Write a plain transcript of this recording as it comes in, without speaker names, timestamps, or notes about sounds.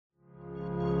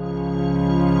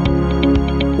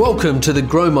Welcome to the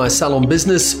Grow My Salon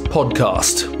Business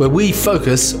podcast, where we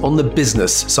focus on the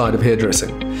business side of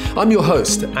hairdressing. I'm your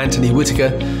host, Anthony Whitaker,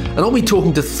 and I'll be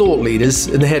talking to thought leaders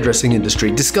in the hairdressing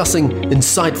industry, discussing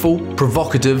insightful,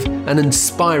 provocative, and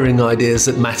inspiring ideas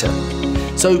that matter.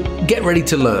 So get ready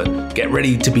to learn, get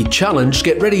ready to be challenged,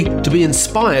 get ready to be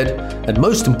inspired, and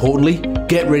most importantly,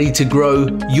 get ready to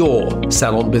grow your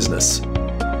salon business.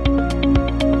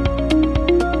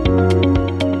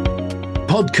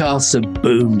 Podcasts have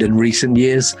boomed in recent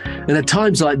years, and at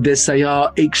times like this, they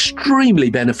are extremely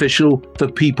beneficial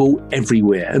for people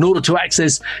everywhere in order to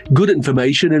access good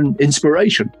information and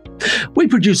inspiration. We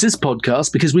produce this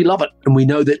podcast because we love it and we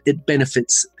know that it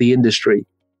benefits the industry.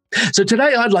 So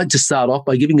today I'd like to start off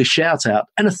by giving a shout out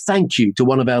and a thank you to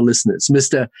one of our listeners,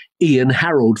 Mr. Ian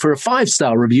Harold, for a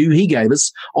 5-star review he gave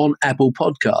us on Apple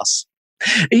Podcasts.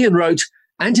 Ian wrote,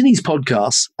 "Anthony's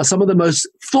podcasts are some of the most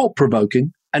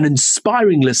thought-provoking and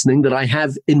inspiring listening that I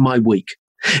have in my week.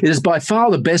 It is by far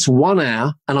the best 1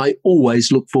 hour, and I always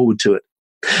look forward to it.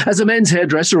 As a men's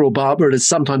hairdresser or barber, it is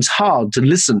sometimes hard to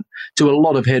listen to a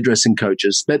lot of hairdressing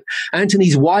coaches, but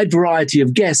Anthony's wide variety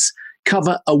of guests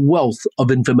cover a wealth of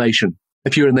information.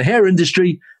 If you're in the hair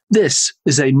industry, this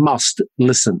is a must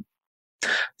listen."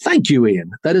 Thank you,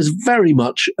 Ian. That is very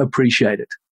much appreciated.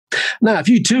 Now, if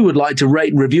you too would like to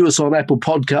rate and review us on Apple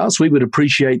Podcasts, we would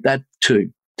appreciate that too.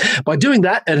 By doing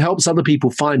that, it helps other people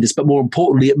find us, but more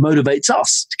importantly, it motivates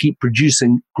us to keep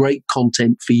producing great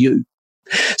content for you.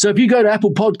 So if you go to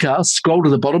Apple Podcasts, scroll to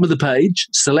the bottom of the page,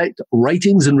 select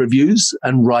ratings and reviews,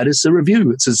 and write us a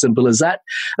review. It's as simple as that,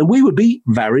 and we would be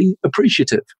very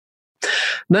appreciative.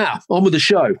 Now, on with the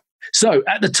show. So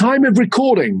at the time of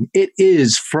recording, it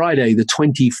is Friday, the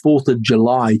 24th of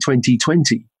July,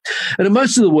 2020. And in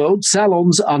most of the world,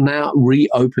 salons are now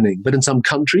reopening. But in some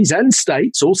countries and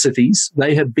states or cities,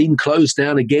 they have been closed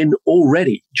down again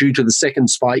already due to the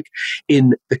second spike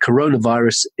in the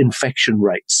coronavirus infection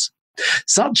rates.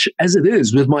 Such as it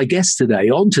is with my guest today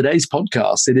on today's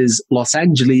podcast, it is Los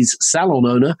Angeles salon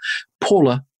owner,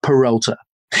 Paula Peralta.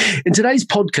 In today's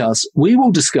podcast, we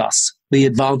will discuss the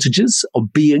advantages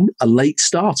of being a late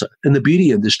starter in the beauty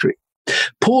industry,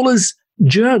 Paula's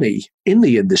journey in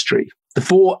the industry, the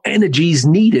 4 energies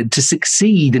needed to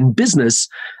succeed in business,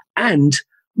 and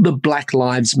the Black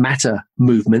Lives Matter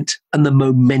movement and the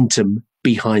momentum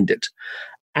behind it,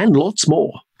 and lots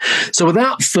more. So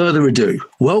without further ado,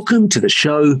 welcome to the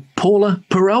show, Paula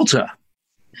Peralta.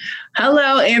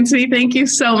 Hello, Anthony. Thank you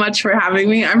so much for having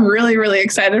me. I'm really, really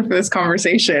excited for this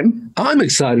conversation. I'm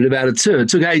excited about it too. It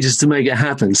took ages to make it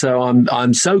happen. So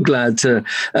I'm so glad to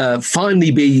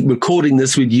finally be recording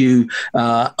this with you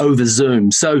over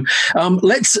Zoom. So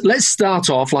let's start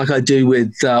off like I do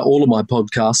with all of my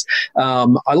podcasts.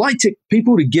 I like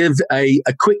people to give a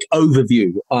quick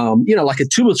overview, like a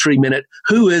 2 or 3 minute,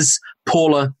 who is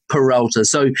Paula Peralta?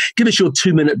 So give us your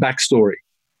 2-minute backstory.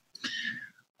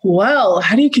 Well,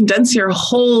 how do you condense your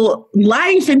whole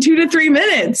life in 2 to 3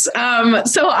 minutes?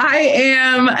 So I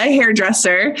am a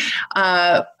hairdresser.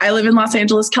 I live in Los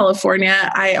Angeles,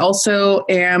 California. I also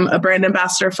am a brand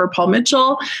ambassador for Paul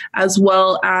Mitchell, as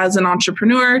well as an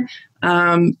entrepreneur.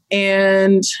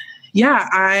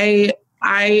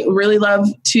 I really love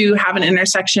to have an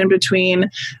intersection between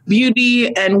beauty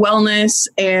and wellness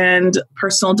and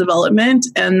personal development.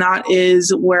 And that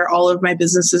is where all of my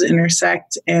businesses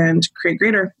intersect and create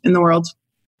greater in the world.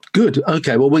 Good.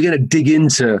 Okay. Well, we're going to dig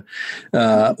into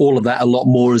all of that a lot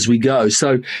more as we go.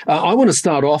 So I want to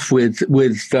start off with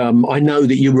I know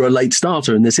that you were a late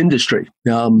starter in this industry.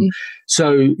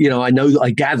 So,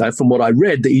 I gather from what I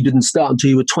read that you didn't start until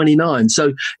you were 29.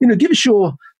 So, give us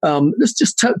your, let's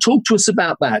just talk to us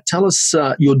about that. Tell us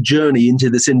your journey into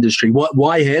this industry.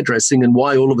 Why hairdressing, and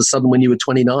why all of a sudden when you were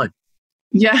 29?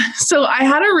 Yeah. So I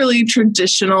had a really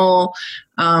traditional,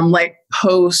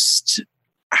 post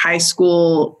high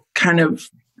school kind of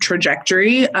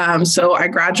trajectory. So I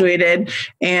graduated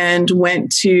and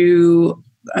went to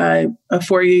a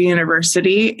 4-year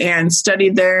university and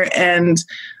studied there, and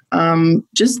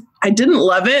I didn't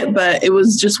love it, but it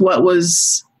was just what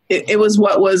was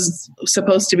what was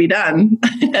supposed to be done.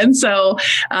 And so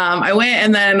I went,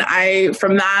 and then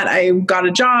from that I got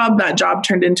a job. That job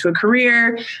turned into a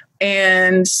career,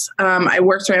 and I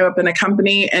worked my way up in a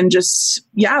company, and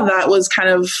that was kind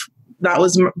of that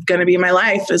was going to be my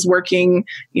life, is working,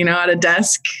 at a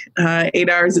desk 8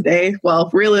 hours a day. Well,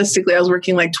 realistically, I was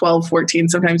working like 12, 14,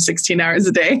 sometimes 16 hours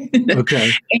a day.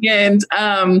 Okay. and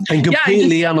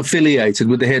completely unaffiliated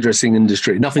with the hairdressing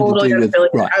industry. Nothing totally to do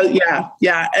with right.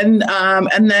 Yeah. And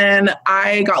then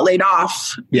I got laid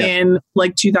off in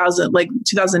like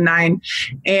 2009,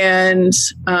 and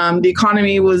the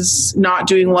economy was not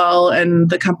doing well, and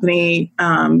the company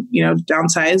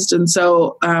downsized, and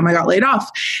so I got laid off.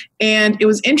 And it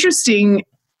was interesting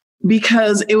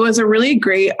because it was a really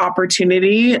great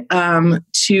opportunity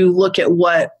to look at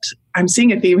what I'm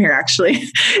seeing a theme here, actually.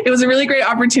 It was a really great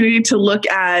opportunity to look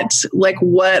at like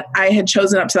what I had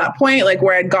chosen up to that point, like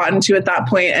where I'd gotten to at that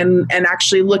point, and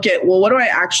actually look at, well, what do I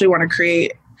actually want to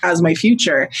create as my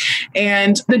future?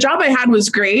 And the job I had was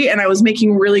great, and I was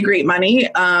making really great money,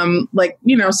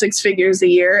 6 figures a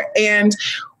year. And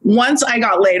once I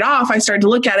got laid off, I started to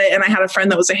look at it, and I had a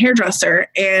friend that was a hairdresser,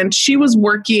 and she was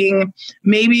working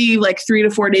maybe like 3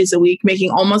 to 4 days a week, making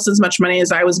almost as much money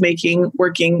as I was making,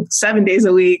 working 7 days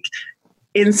a week,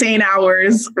 insane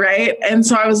hours, right? And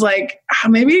so I was like,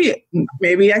 maybe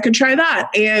I could try that.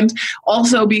 And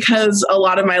also because a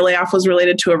lot of my layoff was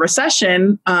related to a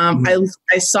recession, I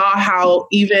saw how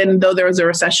even though there was a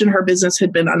recession, her business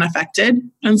had been unaffected.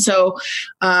 And so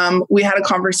we had a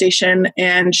conversation,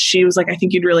 and she was like, I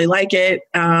think you'd really like it.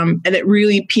 And it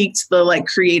really piqued the like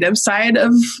creative side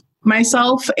of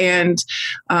myself. And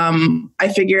I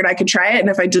figured I could try it. And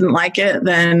if I didn't like it,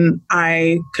 then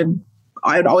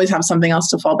I'd always have something else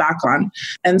to fall back on.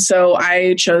 And so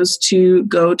I chose to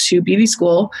go to beauty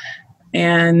school,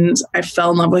 and I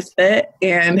fell in love with it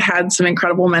and had some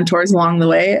incredible mentors along the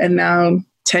way. And now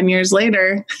 10 years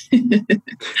later.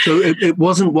 So it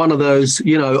wasn't one of those,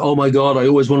 oh my God, I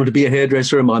always wanted to be a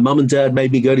hairdresser, and my mum and dad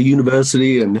made me go to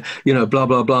university, and, blah,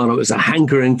 blah, blah. And it was a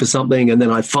hankering for something. And then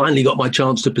I finally got my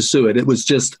chance to pursue it. It was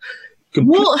just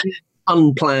completely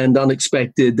unplanned,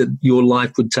 unexpected that your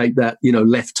life would take that,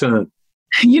 left turn.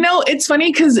 It's funny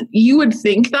because you would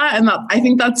think that, and I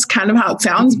think that's kind of how it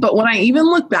sounds. But when I even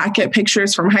look back at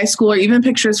pictures from high school, or even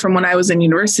pictures from when I was in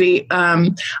university,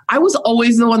 I was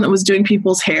always the one that was doing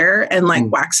people's hair and like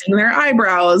waxing their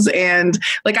eyebrows. And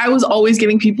like, I was always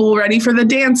getting people ready for the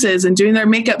dances and doing their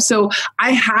makeup. So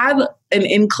I had an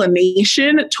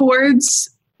inclination towards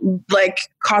like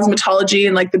cosmetology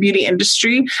and like the beauty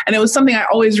industry. And it was something I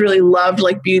always really loved,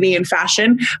 like beauty and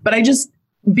fashion. But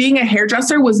being a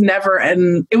hairdresser was never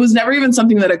even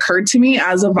something that occurred to me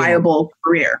as a viable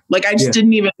career. Like I just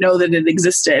didn't even know that it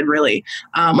existed really.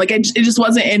 It just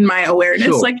wasn't in my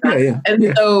awareness like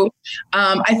that. So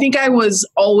I think I was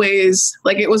always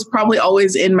like, it was probably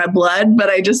always in my blood,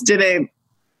 but I just didn't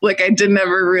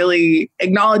ever really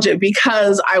acknowledge it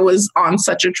because I was on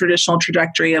such a traditional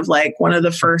trajectory of like one of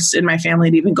the first in my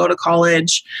family to even go to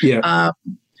college. Yeah.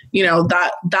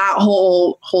 That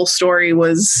whole story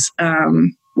was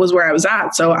where I was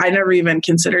at. So I never even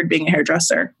considered being a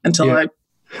hairdresser until I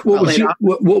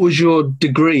What was your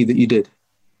degree that you did?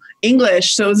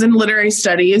 English. So it was in literary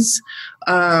studies.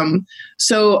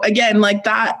 So again, like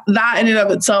that in and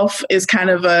of itself is kind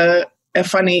of a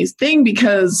funny thing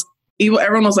because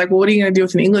everyone was like, well, what are you going to do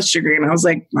with an English degree? And I was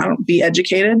like, I don't be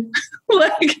educated.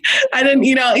 Like I didn't,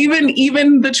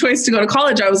 even the choice to go to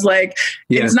college, I was like,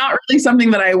 it's not really something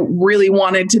that I really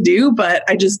wanted to do, but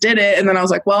I just did it. And then I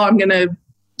was like, well, I'm going to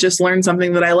just learn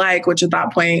something that I like, which at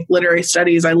that point, literary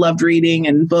studies, I loved reading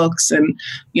and books and,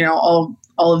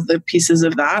 all of the pieces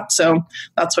of that. So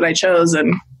that's what I chose.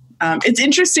 And it's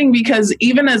interesting because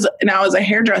even as a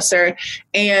hairdresser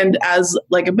and as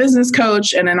like a business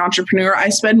coach and an entrepreneur, I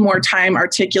spend more time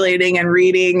articulating and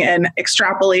reading and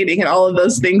extrapolating and all of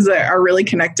those things that are really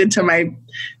connected to my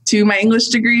English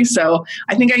degree. So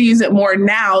I think I use it more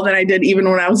now than I did even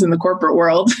when I was in the corporate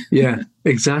world. Yeah,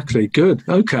 exactly. Good.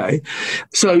 Okay.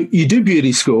 So you do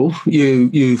beauty school,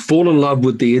 you fall in love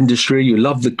with the industry, you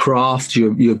love the craft,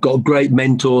 you've got great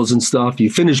mentors and stuff. You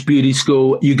finish beauty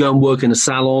school, you go and work in a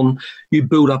salon, you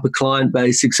build up a client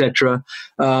base, etc.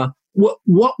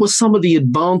 What were some of the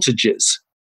advantages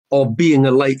of being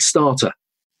a late starter?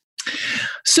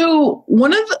 So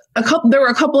there were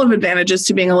a couple of advantages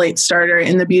to being a late starter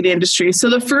in the beauty industry. So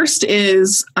the first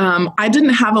is I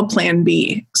didn't have a plan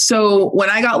B. So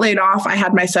when I got laid off, I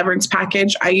had my severance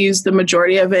package. I used the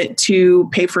majority of it to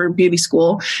pay for beauty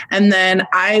school. And then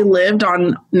I lived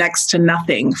on next to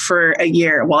nothing for a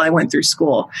year while I went through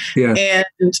school. Yeah.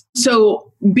 And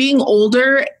so being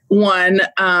older,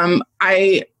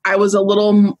 I was a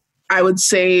little, I would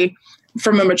say,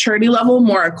 from a maturity level,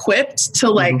 more equipped to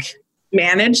like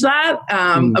manage that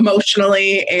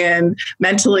emotionally and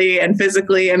mentally and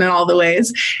physically and in all the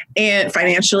ways and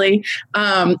financially.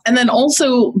 And then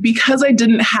also because I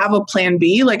didn't have a plan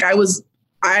B, like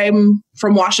I'm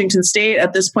from Washington State.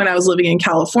 At this point, I was living in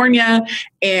California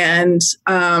and,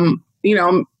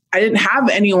 I didn't have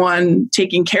anyone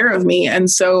taking care of me. And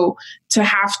so to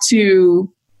have to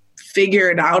figure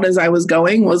it out as I was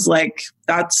going was like,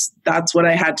 that's what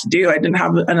I had to do. I didn't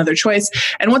have another choice.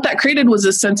 And what that created was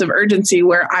a sense of urgency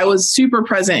where I was super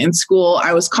present in school.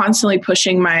 I was constantly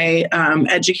pushing my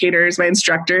educators, my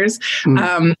instructors,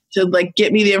 to like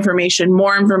get me the information,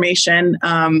 more information.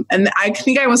 And I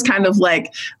think I was kind of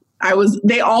like,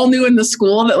 they all knew in the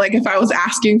school that like if I was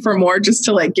asking for more, just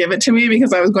to like give it to me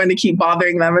because I was going to keep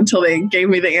bothering them until they gave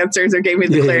me the answers or gave me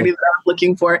the clarity that I was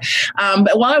looking for.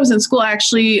 But while I was in school, I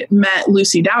actually met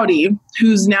Lucy Dowdy,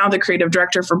 who's now the creative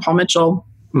director for Paul Mitchell.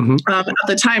 At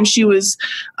the time, she was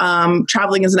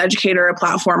traveling as an educator, a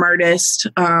platform artist,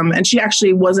 and she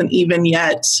actually wasn't even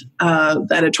yet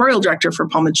the editorial director for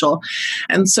Paul Mitchell.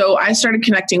 And so I started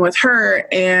connecting with her,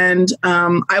 and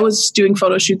I was doing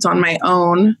photo shoots on my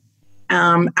own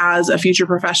as a future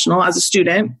professional, as a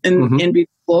student in beauty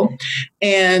school.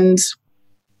 And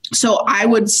so I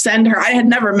would send her, I had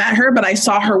never met her, but I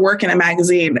saw her work in a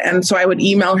magazine. And so I would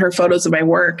email her photos of my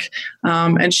work.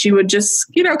 And she would just,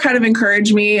 kind of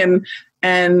encourage me and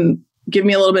give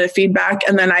me a little bit of feedback.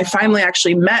 And then I finally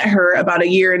actually met her about about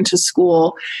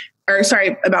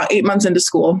 8 months into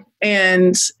school.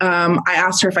 And I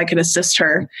asked her if I could assist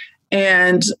her.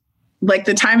 And like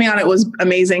the timing on it was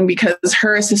amazing because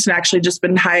her assistant actually just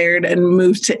been hired and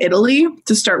moved to Italy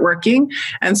to start working.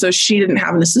 And so she didn't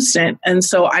have an assistant. And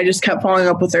so I just kept following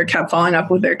up with her.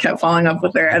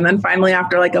 And then finally,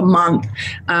 after like a month,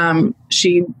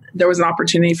 there was an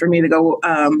opportunity for me to go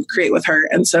create with her.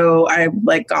 And so I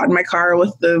like got in my car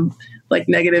with the like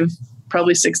negative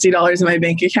probably $60 in my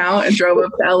bank account and drove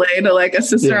up to LA to like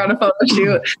assist her on a photo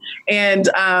shoot. And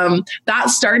that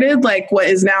started like what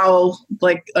is now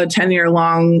like a 10-year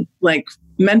long like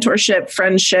mentorship,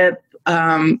 friendship,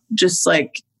 just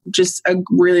a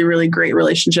really, really great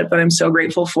relationship that I'm so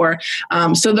grateful for.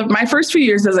 So my first few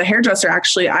years as a hairdresser,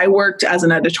 actually, I worked as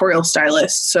an editorial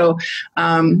stylist. So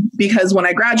because when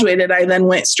I graduated, I then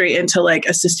went straight into like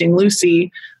assisting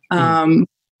Lucy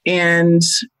and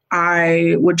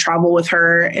I would travel with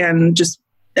her and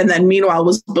then meanwhile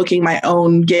was booking my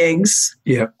own gigs.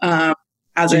 Yeah. You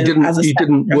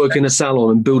didn't work in a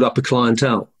salon and build up a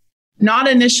clientele? Not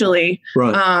initially.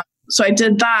 Right. So I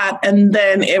did that. And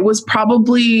then it was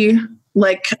probably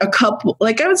like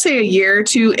I would say a year or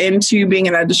two into being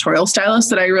an editorial stylist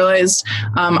that I realized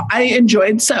I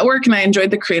enjoyed set work and I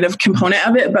enjoyed the creative component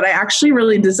of it, but I actually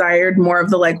really desired more of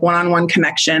the like one-on-one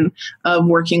connection of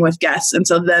working with guests. And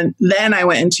so then I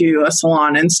went into a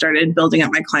salon and started building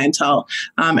up my clientele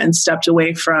and stepped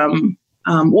away from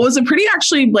what was a pretty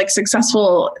actually like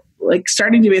successful, like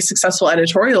starting to be a successful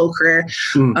editorial career.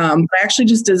 I actually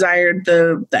just desired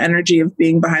the energy of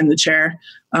being behind the chair.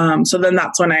 So then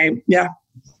that's when well,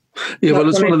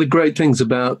 it's one of the great things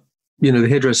about, the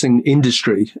hairdressing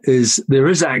industry is there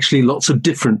is actually lots of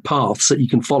different paths that you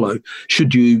can follow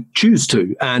should you choose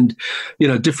to. And,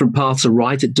 different paths are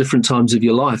right at different times of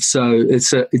your life. So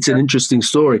it's an interesting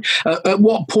story. At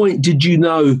what point did you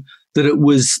know that it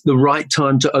was the right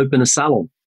time to open a salon?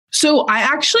 So I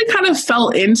actually kind of fell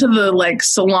into the like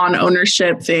salon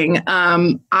ownership thing.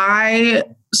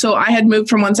 So I had moved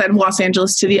from one side of Los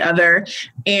Angeles to the other,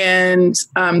 and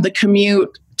the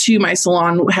commute to my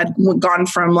salon had gone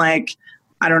from like,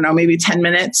 I don't know, maybe 10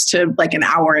 minutes to like an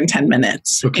hour and 10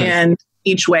 minutes and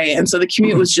each way. And so the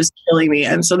commute was just killing me.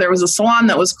 And so there was a salon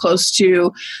that was close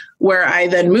to where I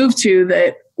then moved to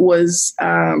that was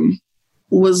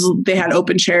they had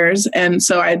open chairs. And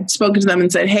so I'd spoken to them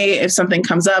and said, hey, if something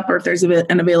comes up or if there's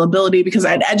an availability, because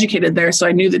I had educated there. So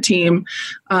I knew the team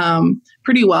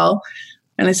pretty well.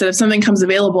 And I said, if something comes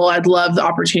available, I'd love the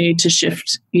opportunity to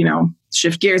shift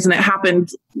gears. And it happened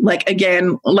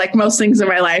again, like most things in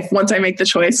my life, once I make the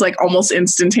choice, like almost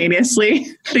instantaneously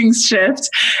things shift.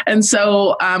 And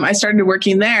so I started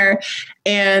working there,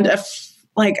 and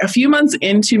a few months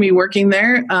into me working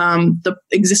there, the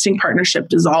existing partnership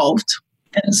dissolved.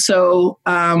 And so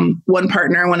one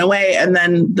partner went away, and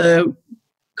then the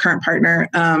current partner,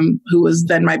 who was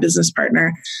then my business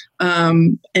partner,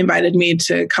 invited me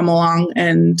to come along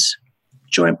and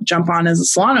jump on as a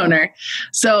salon owner.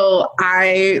 So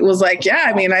I was like,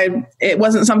 it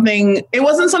wasn't something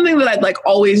that I'd like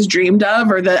always dreamed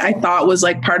of or that I thought was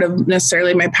like part of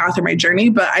necessarily my path or my journey,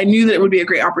 but I knew that it would be a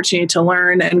great opportunity to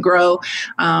learn and grow.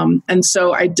 And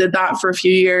so I did that for a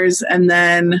few years. And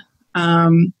then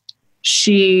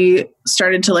she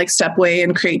started to like step away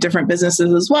and create different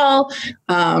businesses as well.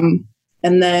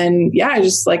 And then, yeah, I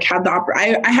just like had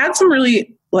I had some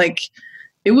really like,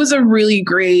 it was a really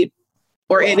great,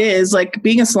 or it is like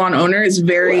being a salon owner is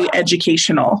very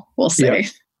educational, we'll say.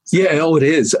 Yeah, oh, it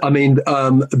is. I mean,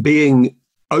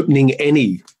 opening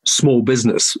any small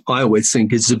business, I always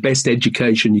think is the best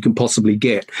education you can possibly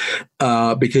get,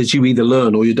 because you either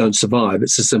learn or you don't survive.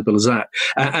 It's as simple as that.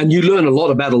 And you learn a lot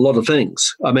about a lot of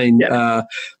things. I mean,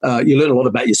 you learn a lot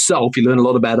about yourself. You learn a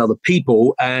lot about other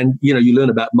people. And, you learn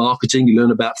about marketing. You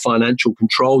learn about financial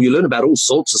control. You learn about all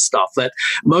sorts of stuff that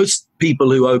most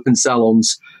people who open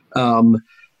salons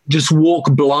just walk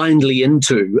blindly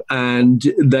into,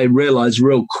 and they realize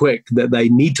real quick that they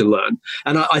need to learn.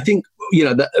 And I think,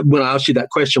 that when I asked you that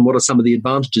question, what are some of the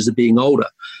advantages of being older,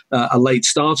 a late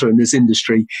starter in this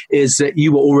industry, is that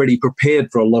you were already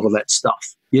prepared for a lot of that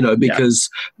stuff, because,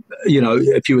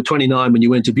 if you were 29 when you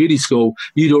went to beauty school,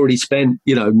 you'd already spent,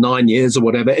 9 years or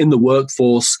whatever in the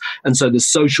workforce. And so the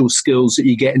social skills that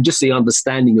you get and just the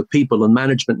understanding of people and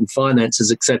management and finances,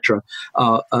 et cetera,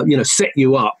 set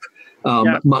you up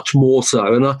much more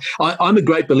so. And I'm a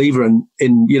great believer in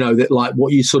that, like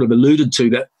what you sort of alluded to,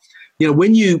 that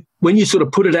when you sort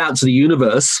of put it out to the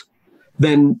universe,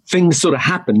 then things sort of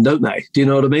happen, don't they? Do you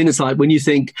know what I mean? It's like when you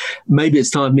think maybe it's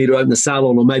time for me to open a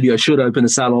salon, or maybe I should open a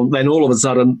salon, then all of a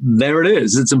sudden there it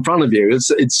is. It's in front of you.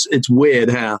 It's weird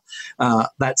how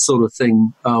that sort of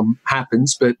thing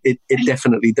happens, but it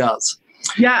definitely does.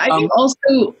 Yeah, I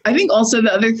think also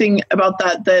the other thing about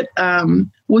that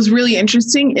was really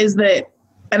interesting is that,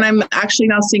 and I'm actually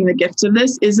now seeing the gift of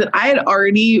this, is that I had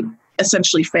already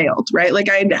essentially failed, right? Like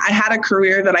I had a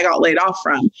career that I got laid off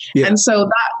from. Yeah. And so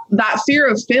that fear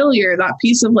of failure, that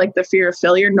piece of like the fear of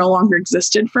failure no longer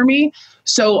existed for me.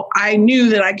 So I knew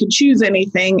that I could choose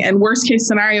anything, and worst case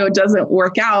scenario, it doesn't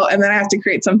work out, and then I have to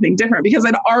create something different because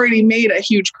I'd already made a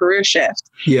huge career shift.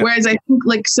 Yeah. Whereas I think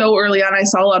like so early on, I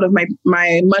saw a lot of my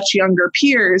much younger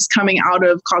peers coming out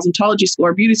of cosmetology school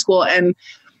or beauty school, and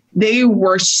they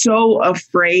were so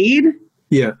afraid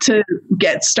to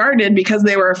get started because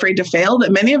they were afraid to fail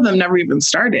that many of them never even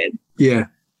started. Yeah.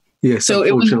 Yeah. So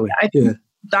it was, I think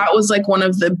that was like one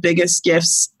of the biggest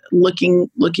gifts looking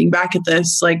back at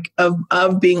this, like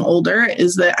of being older,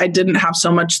 is that I didn't have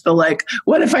so much the like,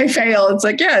 what if I fail? It's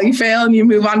like, yeah, you fail and you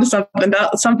move on to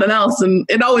something else, and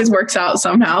it always works out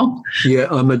somehow. Yeah.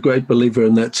 I'm a great believer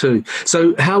in that too.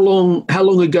 So how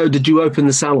long ago did you open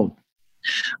the salon?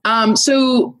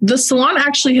 So the salon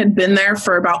actually had been there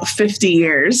for about 50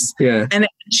 years, and it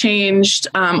changed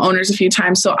owners a few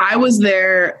times. So I was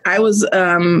there.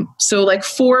 It's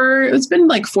been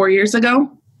like 4 years ago.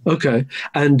 Okay.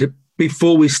 And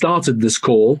before we started this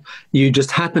call, you just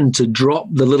happened to drop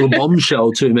the little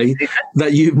bombshell to me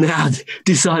that you've now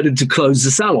decided to close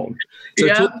the salon. So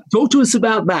talk to us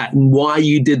about that and why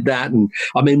you did that. And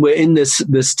I mean, we're in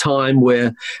this time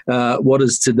where what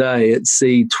is today? It's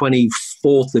the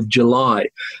 24th of July.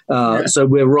 So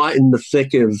we're right in the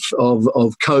thick of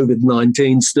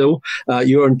COVID-19 still.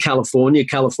 You're in California.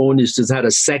 California's just had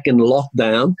a second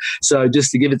lockdown. So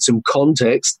just to give it some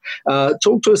context,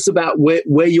 talk to us about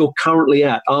where you're currently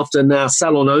at after now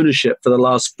salon ownership for the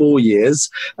last 4 years.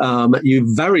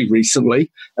 You very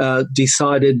recently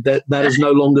decided that is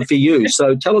no longer for you.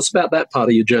 So tell us about that part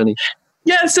of your journey.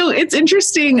 Yeah, so it's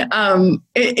interesting.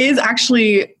 It is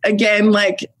actually, again,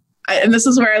 and this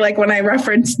is where, like, when I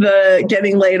reference the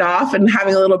getting laid off and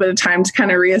having a little bit of time to kind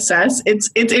of reassess,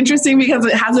 it's interesting because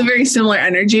it has a very similar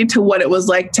energy to what it was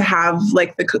like to have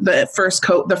like the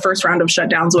first round of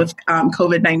shutdowns with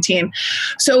COVID-19.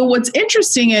 So what's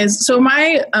interesting is, so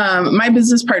my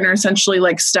business partner essentially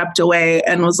like stepped away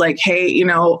and was like, hey,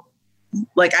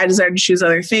 like I desired to choose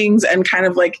other things, and kind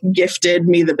of like gifted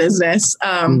me the business.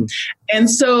 And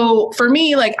so for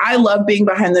me, like I love being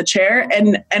behind the chair,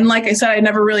 and like I said, I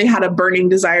never really had a burning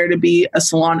desire to be a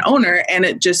salon owner, and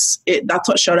that's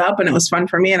what showed up, and it was fun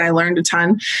for me, and I learned a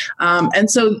ton. And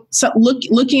so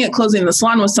looking at closing the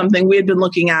salon was something we had been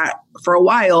looking at for a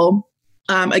while.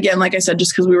 Again, like I said,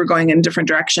 just because we were going in different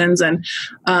directions, and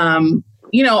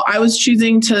I was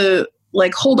choosing to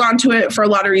like hold on to it for a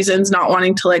lot of reasons, not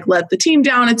wanting to like let the team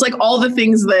down. It's like all the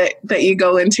things that you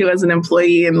go into as an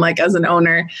employee and like as an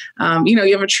owner.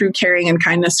 You have a true caring and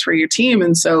kindness for your team,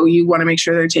 and so you want to make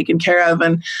sure they're taken care of.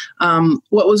 And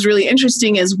what was really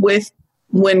interesting is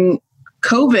when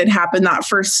COVID happened, that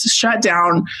first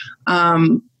shutdown,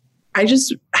 I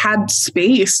just had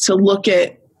space to look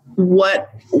at what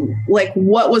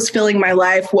was filling my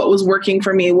life, what was working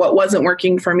for me, what wasn't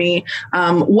working for me,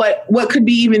 what could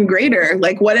be even greater.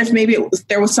 Like, what if maybe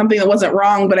there was something that wasn't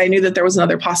wrong, but I knew that there was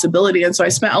another possibility. And so I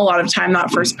spent a lot of time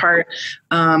that first part,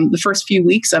 the first few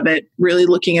weeks of it, really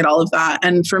looking at all of that.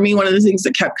 And for me, one of the things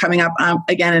that kept coming up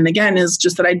again and again is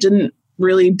just that I didn't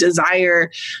really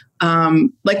desire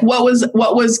like what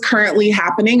was currently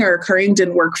happening or occurring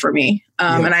didn't work for me.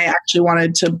 And I actually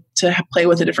wanted to play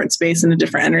with a different space and a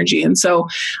different energy. And so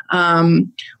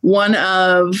one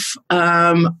of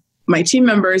my team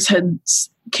members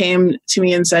came to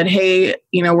me and said, hey,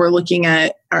 we're looking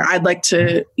at, or I'd like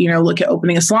to, look at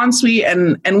opening a salon suite.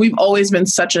 And we've always been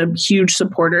such a huge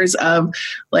supporters of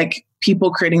like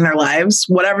people creating their lives,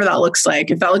 whatever that looks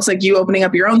like. If that looks like you opening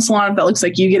up your own salon, if that looks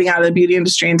like you getting out of the beauty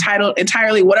industry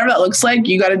entirely, whatever that looks like,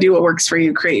 you got to do what works for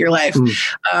you, create your life.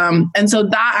 And so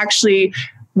that actually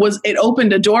it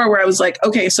opened a door where I was like,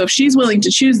 okay, so if she's willing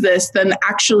to choose this, then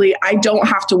actually I don't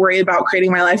have to worry about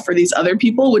creating my life for these other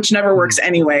people, which never works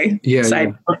anyway.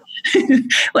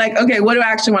 Like, okay, what do I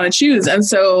actually want to choose? And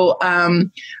so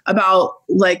about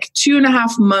like 2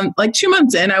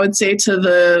 months in, I would say, to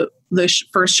the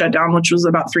first shutdown, which was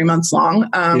about 3 months long,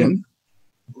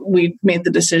 we made the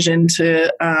decision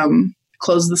to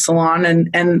close the salon,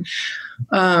 and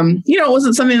it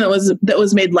wasn't something that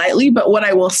was made lightly. But what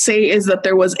I will say is that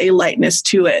there was a lightness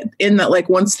to it, in that like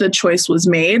once the choice was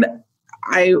made,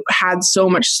 I had so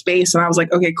much space, and I was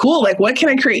like, okay, cool. Like, what can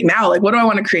I create now? Like, what do I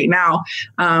want to create now?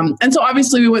 And so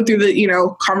obviously we went through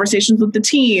the, conversations with the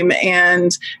team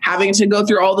and having to go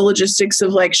through all the logistics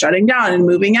of like shutting down and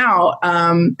moving out.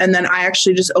 And then I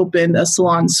actually just opened a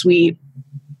salon suite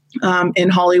in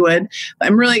Hollywood.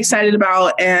 I'm really excited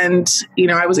about, and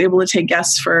I was able to take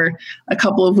guests for a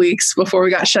couple of weeks before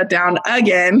we got shut down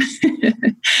again.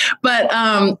 But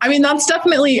that's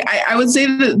definitely, I would say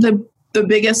that the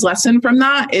biggest lesson from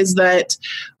that is that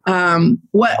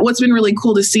what's been really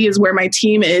cool to see is where my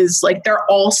team is, like, they're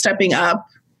all stepping up.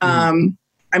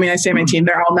 I say my team,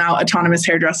 they're all now autonomous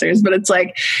hairdressers, but it's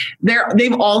like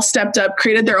they've all stepped up,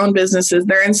 created their own businesses.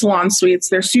 They're in salon suites.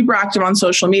 They're super active on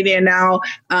social media now,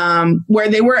 where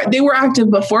they were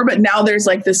active before, but now there's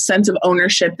like this sense of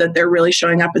ownership that they're really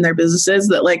showing up in their businesses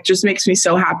that like just makes me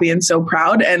so happy and so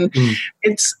proud. And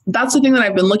that's the thing that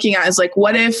I've been looking at, is like,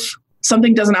 what if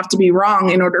something doesn't have to be wrong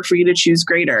in order for you to choose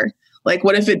greater? Like,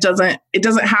 what if it doesn't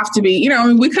have to be,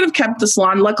 we could have kept the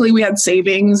salon. Luckily we had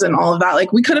savings and all of that.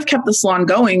 Like, we could have kept the salon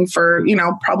going for,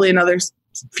 probably another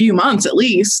few months at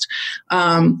least.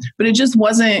 But it just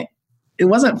wasn't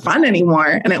fun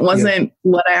anymore. And it wasn't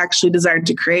what I actually desired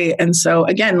to create. And so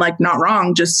again, like, not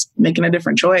wrong, just making a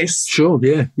different choice. Sure.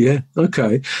 Yeah.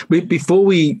 Okay. Before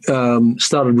we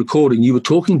started recording, you were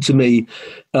talking to me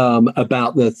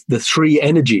about the 3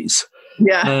 energies.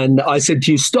 Yeah. And I said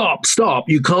to you, stop.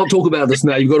 You can't talk about this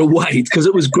now. You've got to wait, because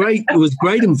it was great. It was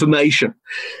great information.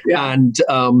 Yeah. And,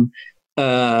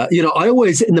 I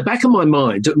always, in the back of my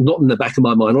mind, not in the back of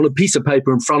my mind, on a piece of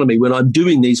paper in front of me, when I'm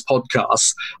doing these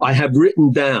podcasts, I have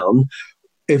written down,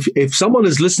 if someone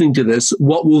is listening to this,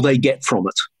 what will they get from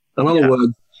it? In other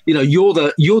words, you're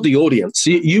the audience.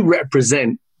 You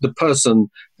represent the person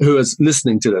who is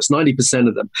listening to this, 90%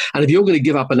 of them. And if you're going to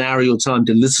give up an hour of your time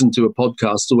to listen to a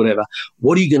podcast or whatever,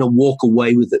 what are you going to walk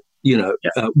away with it?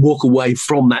 Walk away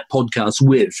from that podcast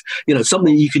with,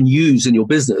 something you can use in your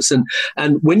business.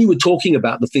 And when you were talking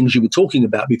about the things you were talking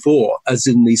about before, as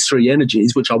in these 3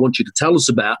 energies, which I want you to tell us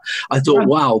about, I thought,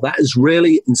 wow, that is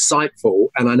really insightful.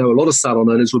 And I know a lot of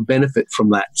salon owners would benefit from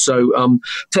that. So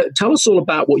tell us all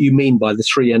about what you mean by the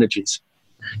 3 energies.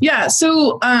 Yeah.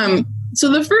 So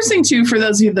the first thing too, for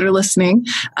those of you that are listening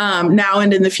now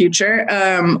and in the future,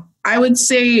 I would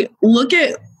say, look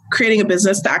at creating a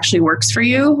business that actually works for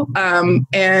you.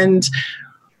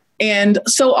 And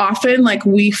so often, like,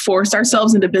 we force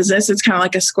ourselves into business. It's kind of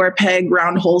like a square peg,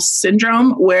 round hole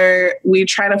syndrome, where we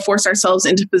try to force ourselves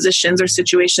into positions or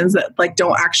situations that like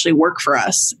don't actually work for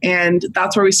us. And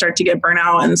that's where we start to get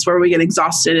burnout. And that's where we get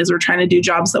exhausted, is we're trying to do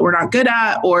jobs that we're not good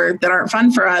at or that aren't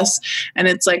fun for us. And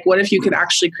it's like, what if you could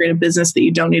actually create a business that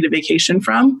you don't need a vacation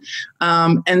from?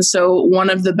 And so one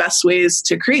of the best ways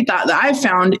to create that I've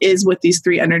found is with these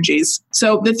 3 energies.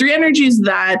 So the 3 energies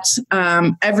that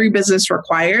every business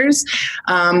requires,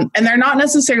 and they're not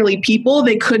necessarily people.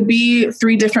 They could be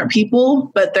 3 different people,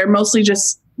 but they're mostly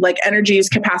just like energies,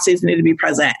 capacities that need to be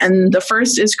present. And the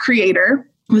first is creator.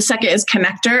 The second is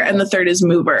connector, and the third is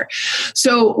mover.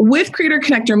 So with creator,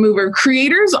 connector, mover,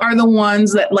 creators are the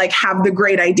ones that like have the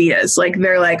great ideas. Like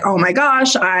they're like, oh my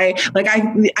gosh, I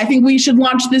think we should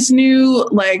launch this new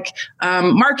like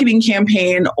marketing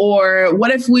campaign, or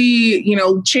what if we,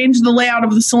 change the layout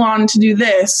of the salon to do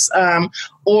this?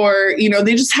 Or,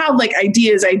 they just have like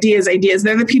ideas.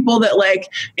 They're the people that like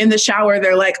in the shower,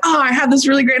 they're like, oh, I had this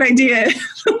really great idea.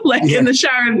 In the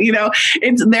shower,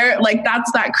 it's there, like,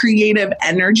 that's that creative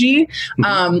energy.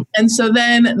 And so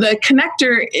then the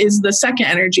connector is the second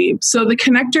energy. So the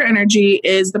connector energy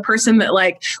is the person that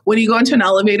like, when you go into an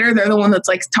elevator, they're the one that's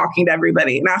like talking to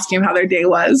everybody and asking them how their day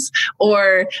was,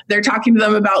 or they're talking to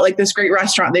them about like this great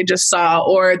restaurant they just saw,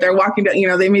 or they're walking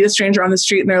to, they meet a stranger on the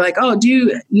street and they're like, oh, do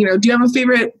you have a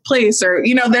favorite place? Or,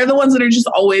 they're the ones that are just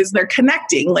always, they're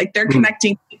connecting, like they're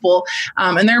connecting people.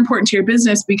 And they're important to your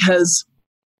business because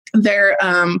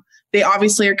they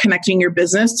obviously are connecting your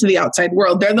business to the outside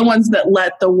world. They're the ones that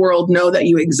let the world know that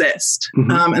you exist.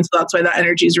 And so that's why that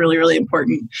energy is really, really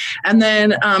important. And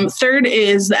then third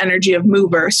is the energy of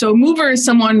mover. So mover is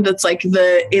someone that's like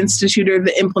the institutor,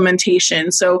 the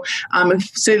implementation. So if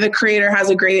say the creator has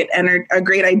a great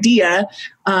idea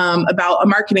about a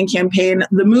marketing campaign,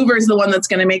 the mover is the one that's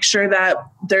going to make sure that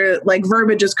their like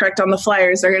verbiage is correct on the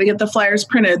flyers. They're going to get the flyers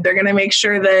printed. They're going to make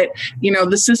sure that,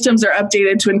 the systems are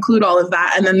updated to include all of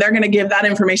that. And then they're going to give that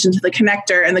information to the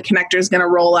connector, and the connector is going to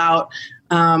roll out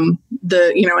and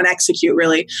execute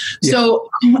really. Yeah. So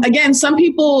again, some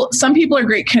people are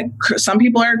great. Some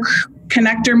people are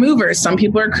connector movers. Some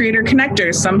people are creator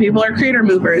connectors. Some people are creator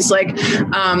movers.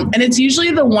 And it's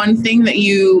usually the one thing that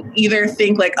you either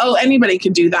think like, oh, anybody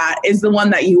could do that, is the one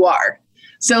that you are.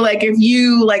 So like, if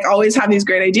you like always have these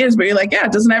great ideas, but you're like, yeah,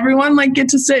 doesn't everyone like get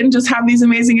to sit and just have these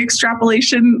amazing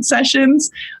extrapolation sessions?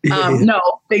 No,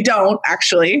 they don't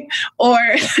actually. Or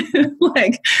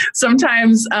like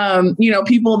sometimes,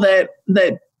 people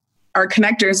that are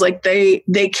connectors, like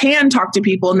they can talk to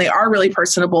people and they are really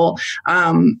personable,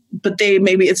 but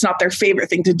maybe it's not their favorite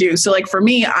thing to do. So like for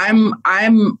me,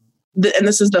 and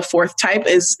this is the fourth type,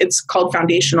 it's called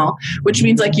foundational, which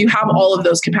means like you have all of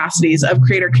those capacities of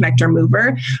creator, connector,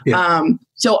 mover. Yeah.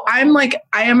 So I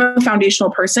am a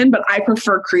foundational person, but I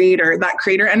prefer creator. That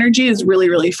creator energy is really,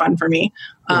 really fun for me.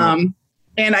 And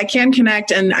I can connect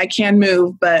and I can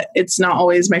move, but it's not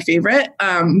always my favorite.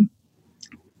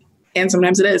 And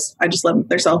sometimes it is. I just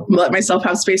let myself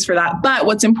have space for that. But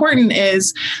what's important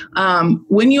is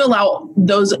when you allow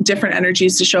those different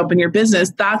energies to show up in your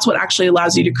business, that's what actually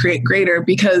allows you to create greater.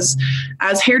 Because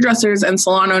as hairdressers and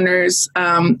salon owners,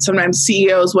 sometimes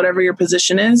CEOs, whatever your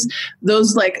position is,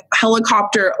 those like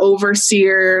helicopter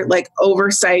overseer, like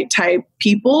oversight type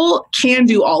people can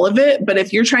do all of it. But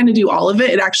if you're trying to do all of it,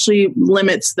 it actually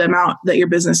limits the amount that your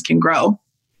business can grow.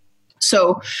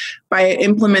 So by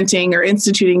implementing or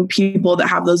instituting people that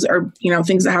have those, or,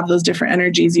 things that have those different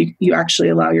energies, you actually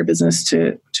allow your business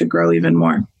to grow even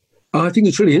more. I think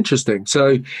it's really interesting.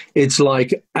 So it's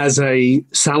like, as a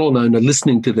salon owner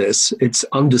listening to this, it's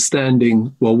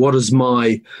understanding, well, what is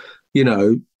my,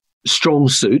 strong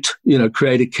suit,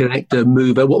 creator, connector,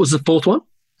 mover. What was the fourth one?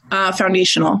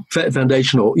 Foundational.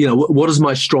 Foundational. What is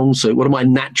my strong suit? What am I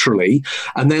naturally?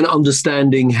 And then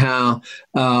understanding how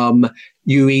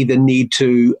you either need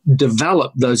to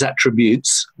develop those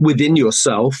attributes within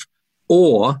yourself,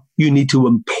 or you need to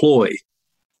employ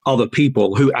other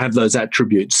people who have those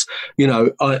attributes.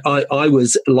 I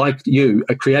was like you,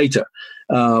 a creator.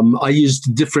 I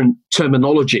used different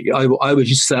terminology. I would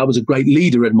just say I was a great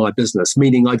leader in my business,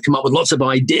 meaning I'd come up with lots of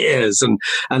ideas, and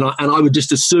I would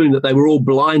just assume that they were all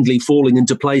blindly falling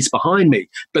into place behind me,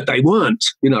 but they weren't.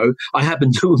 I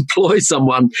happened to employ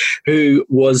someone who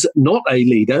was not a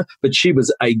leader, but she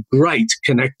was a great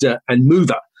connector and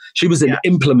mover. She was an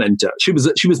implementer. She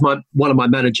was one of my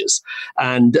managers,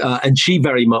 and she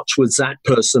very much was that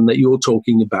person that you're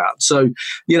talking about. So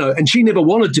and she never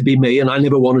wanted to be me, and I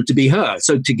never wanted to be her.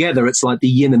 So together, it's like the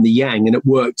yin and the yang, and it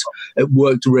worked. It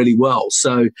worked really well.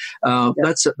 So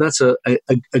that's a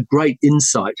great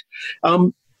insight.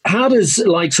 How does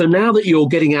so now that you're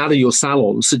getting out of your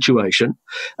salon situation,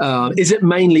 is it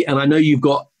mainly? And I know you've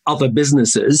got other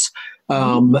businesses.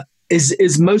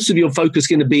 Is most of your focus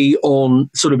going to be on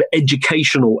sort of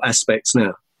educational aspects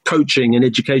now, coaching and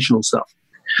educational stuff?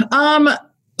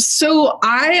 So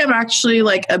I am actually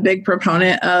like a big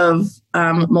proponent of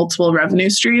multiple revenue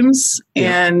streams.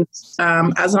 Yeah. And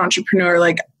as an entrepreneur,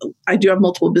 like I do have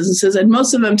multiple businesses, and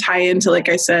most of them tie into, like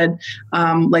I said,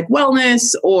 like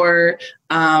wellness or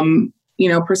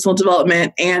personal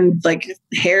development, and like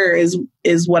hair is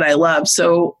what I love.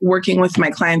 So working with my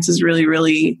clients is really,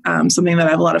 really something that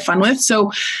I have a lot of fun with.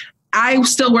 So I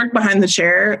still work behind the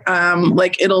chair.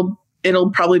 Like it'll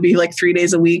probably be like 3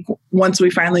 days a week once we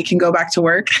finally can go back to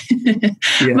work.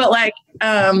 Yeah. But like,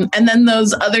 and then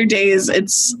those other days,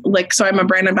 it's like, so I'm a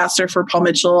brand ambassador for Paul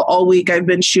Mitchell all week. I've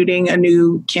been shooting a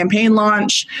new campaign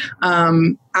launch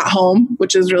at home,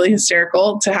 which is really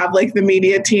hysterical to have like the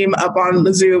media team up on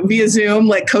the Zoom via Zoom,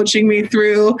 like coaching me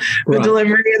through the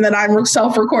delivery, and then I'm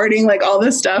self-recording like all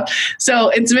this stuff. So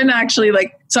it's been actually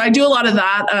like, so I do a lot of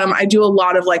that. I do a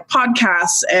lot of like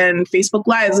podcasts and Facebook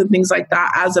Lives and things like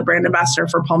that as a brand ambassador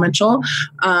for Paul Mitchell.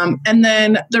 And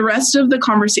then the rest of the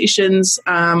conversations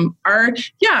are,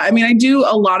 I mean, I do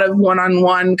a lot of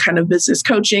one-on-one kind of business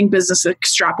coaching, business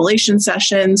extrapolation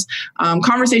sessions,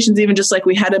 conversations, even just like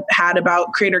we had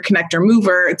about creator, connector,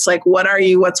 mover. It's like, what are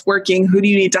you, what's working? Who do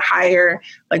you need to hire?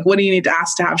 Like, what do you need to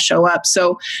ask to have show up?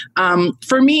 So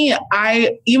for me,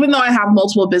 even though I have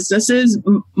multiple businesses,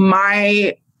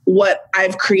 what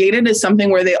I've created is something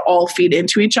where they all feed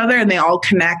into each other and they all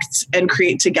connect and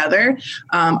create together.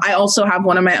 I also have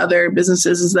one of my other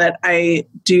businesses is that I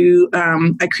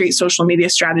create social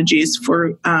media strategies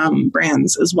for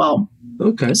brands as well.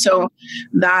 Okay. So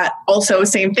that also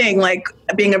same thing, like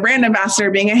being a brand ambassador,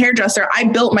 being a hairdresser, I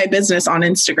built my business on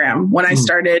Instagram when I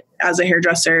started as a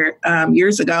hairdresser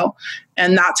years ago.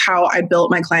 And that's how I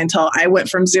built my clientele. I went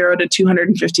from 0 to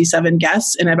 257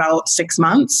 guests in about 6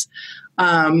 months.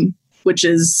 Which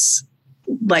is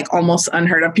like almost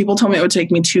unheard of. People told me it would take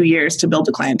me 2 years to build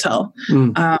a clientele.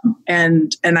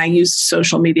 And I used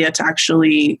social media to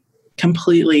actually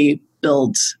completely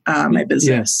build my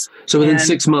business. Yeah. So within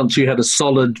 6 months, you had a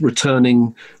solid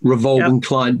returning revolving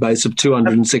client base of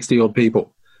 260 odd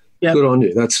people. Yep. Good on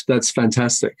you. That's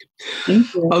fantastic.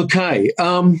 Thank you. Okay.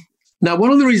 Now,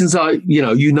 one of the reasons one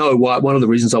of the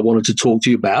reasons I wanted to talk to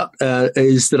you about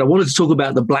is that I wanted to talk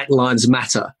about the Black Lives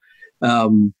Matter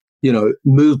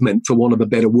movement, for want of a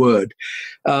better word.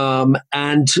 Before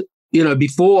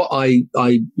I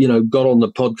got on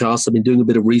the podcast, I've been doing a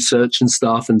bit of research and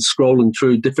stuff and scrolling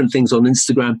through different things on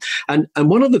Instagram. And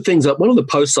one of the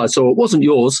posts I saw, it wasn't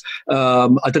yours. I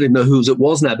don't even know whose it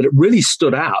was now, but it really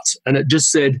stood out. And it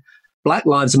just said, Black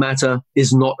Lives Matter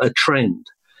is not a trend.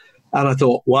 And I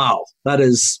thought, wow, that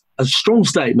is a strong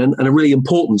statement and a really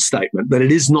important statement, that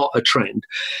it is not a trend.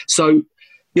 So,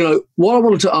 what I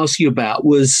wanted to ask you about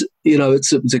was,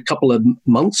 it's a couple of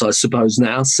months, I suppose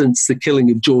now, since the killing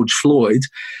of George Floyd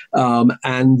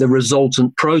and the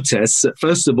resultant protests that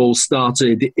first of all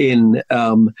started in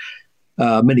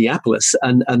Minneapolis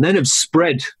and then have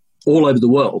spread all over the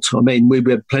world. I mean, we've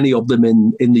had plenty of them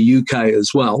in the UK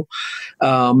as well.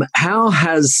 How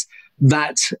has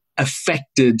that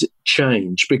affected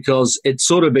change? Because it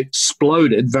sort of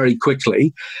exploded very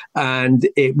quickly and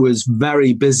it was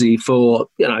very busy for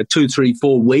 2, 3,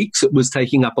 4 weeks. It was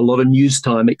taking up a lot of news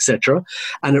time, etc.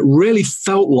 And it really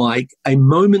felt like a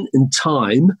moment in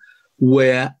time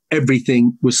where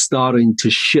everything was starting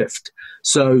to shift.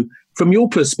 So from your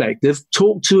perspective,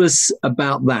 talk to us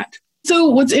about that. So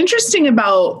what's interesting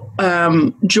about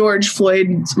George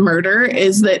Floyd's murder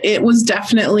is that it was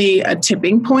definitely a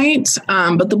tipping point.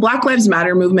 But the Black Lives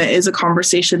Matter movement is a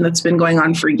conversation that's been going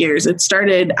on for years.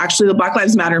 The Black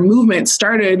Lives Matter movement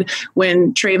started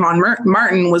when Trayvon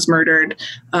Martin was murdered.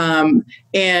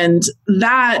 And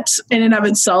that in and of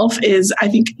itself is, I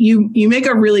think you make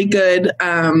a really good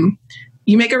point,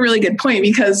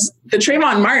 because the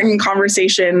Trayvon Martin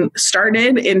conversation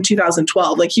started in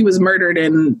 2012. Like, he was murdered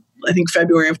in, I think,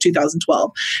 February of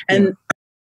 2012. And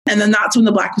then that's when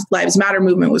the Black Lives Matter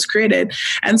movement was created.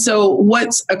 And so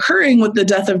what's occurring with the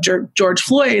death of George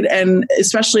Floyd, and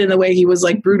especially in the way he was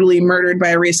like brutally murdered by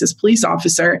a racist police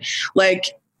officer, like,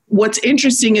 what's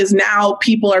interesting is now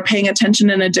people are paying attention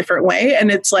in a different way.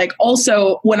 And it's like,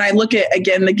 also, when I look at,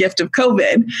 again, the gift of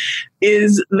COVID,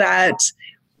 is that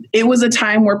it was a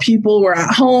time where people were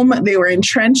at home, they were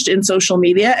entrenched in social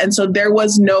media, and so there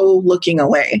was no looking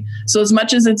away. So as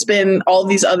much as it's been all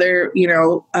these other,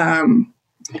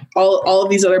 all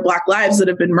of these other Black lives that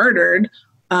have been murdered,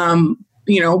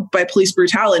 by police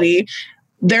brutality,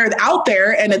 they're out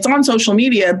there and it's on social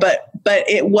media, but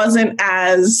it wasn't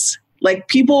as, like,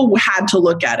 people had to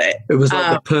look at it. It was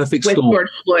like the perfect storm. With George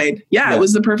Floyd. Yeah, it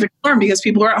was the perfect storm because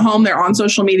people were at home, they're on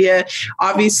social media.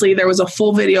 Obviously, there was a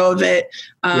full video of it.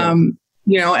 And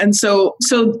so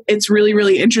it's really,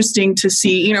 really interesting to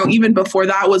see, even before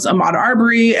that was Ahmaud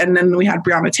Arbery, and then we had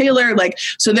Breonna Taylor. Like,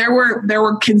 so there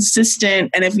were consistent,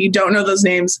 and if you don't know those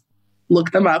names,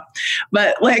 look them up.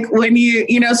 But like, when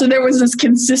so there was this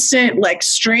consistent like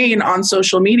strain on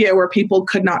social media where people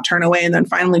could not turn away. And then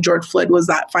finally George Floyd was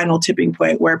that final tipping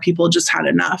point where people just had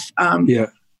enough.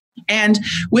 And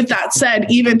with that said,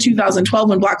 even 2012,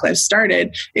 when Black Lives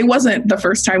started, it wasn't the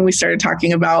first time we started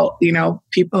talking about,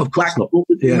 people, Black people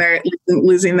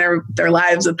losing their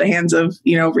lives at the hands of,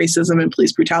 racism and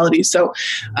police brutality. So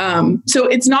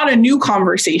it's not a new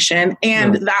conversation.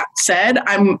 And that said,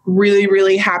 I'm really,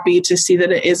 really happy to see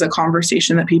that it is a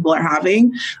conversation that people are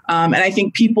having. And I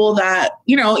think people that,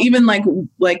 even like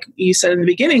you said in the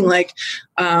beginning,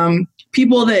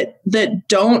 people that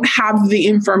don't have the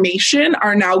information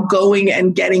are now going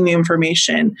and getting the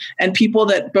information. And people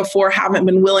that before haven't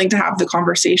been willing to have the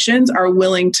conversations are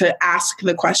willing to ask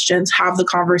the questions, have the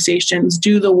conversations,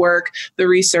 do the work, the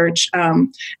research.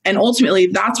 And ultimately,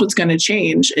 that's what's going to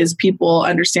change, is people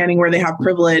understanding where they have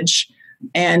privilege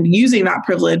and using that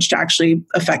privilege to actually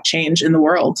affect change in the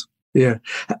world. Yeah.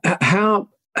 How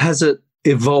has it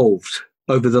evolved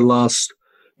over the last,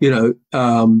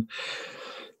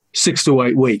 6 to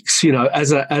 8 weeks,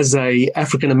 as a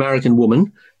African American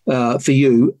woman, for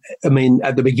you, I mean,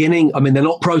 at the beginning, they're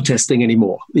not protesting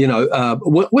anymore.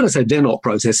 When I say they're not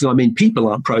protesting, I mean, people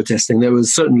aren't protesting. There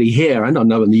was certainly here, and I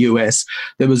know in the US,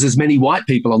 there was as many white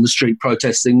people on the street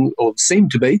protesting, or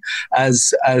seemed to be,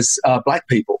 as black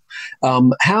people.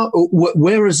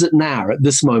 Where is it now at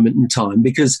this moment in time?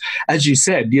 Because as you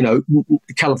said,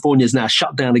 California is now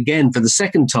shut down again for the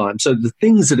second time. So the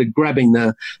things that are grabbing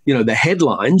the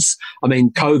headlines,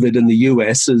 COVID in the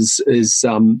US is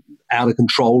out of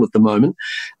control at the moment.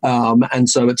 And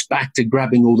so it's back to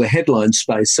grabbing all the headline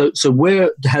space. So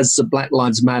where has the Black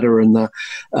Lives Matter and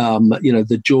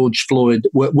the George Floyd,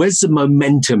 where's the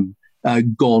momentum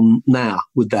gone now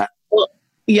with that?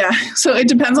 Yeah. So it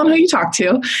depends on who you talk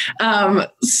to.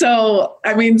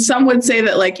 Some would say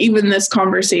that even this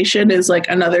conversation is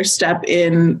another step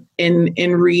in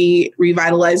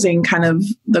revitalizing kind of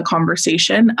the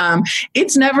conversation.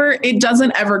 It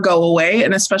doesn't ever go away.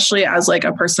 And especially as a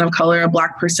person of color, a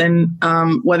Black person,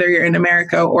 whether you're in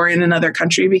America or in another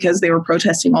country, because they were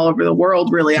protesting all over the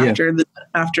world really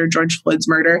after George Floyd's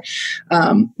murder.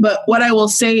 But what I will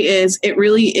say is it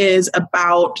really is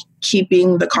about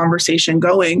keeping the conversation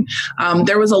going.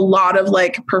 There was a lot of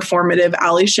performative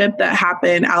allyship that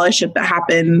happened,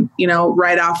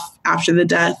 right after the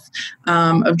death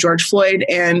of George Floyd.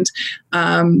 And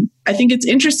I think it's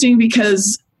interesting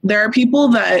because there are people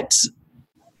that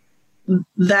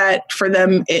for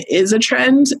them it is a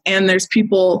trend, and there's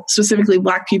people, specifically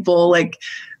Black people,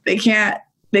 they can't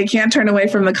turn away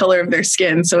from the color of their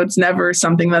skin. So it's never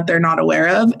something that they're not aware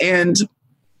of. And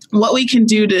what we can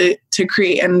do to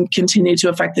create and continue to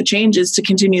affect the change is to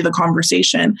continue the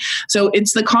conversation. So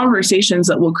it's the conversations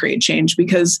that will create change,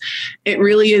 because it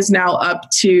really is now up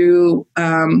to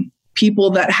people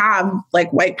that have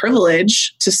white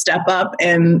privilege to step up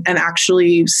and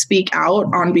actually speak out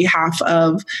on behalf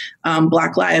of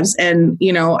Black lives. And,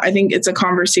 I think it's a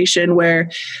conversation where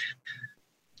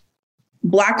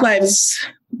Black Lives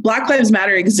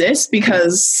Matter exists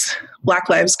because Black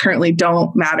lives currently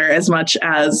don't matter as much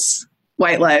as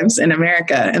white lives in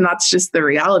America. And that's just the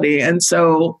reality. And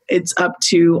so it's up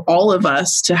to all of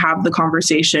us to have the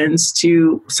conversations,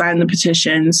 to sign the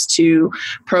petitions, to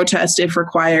protest if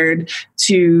required,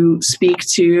 to speak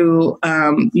to,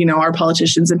 our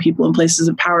politicians and people in places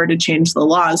of power to change the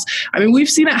laws. We've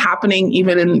seen it happening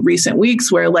even in recent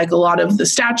weeks where a lot of the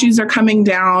statues are coming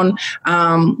down,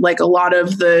 a lot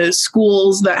of the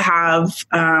schools that have,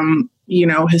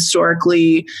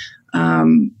 historically,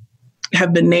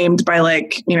 have been named by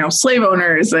slave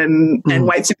owners and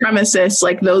white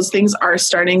supremacists. Those things are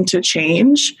starting to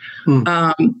change.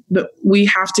 But we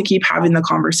have to keep having the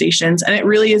conversations, and it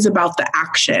really is about the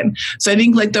action. So I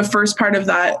think the first part of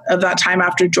that time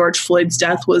after George Floyd's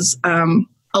death was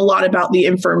a lot about the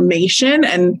information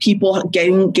and people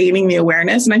gaining the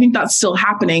awareness. And I think that's still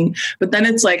happening, but then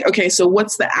it's okay, so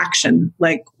what's the action?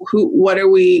 What do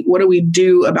we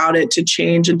do about it to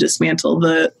change and dismantle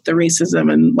the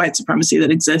racism and white supremacy that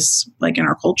exists in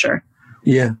our culture?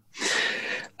 Yeah.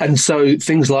 And so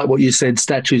things like what you said,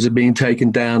 statues are being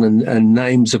taken down and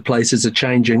names of places are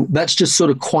changing. That's just sort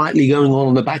of quietly going on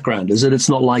in the background, is it? It's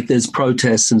not like there's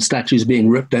protests and statues being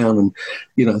ripped down and,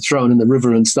 thrown in the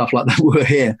river and stuff like that were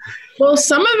here. Well,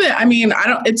 some of it, I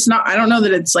don't know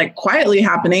that it's quietly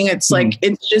happening. It's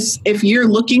it's just, if you are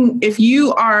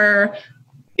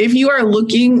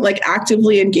looking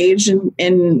actively engaged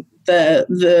in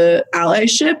the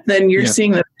allyship, then you're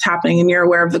seeing that it's happening and you're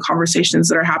aware of the conversations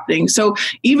that are happening. So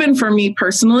even for me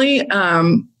personally,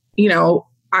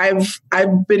 I've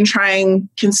been trying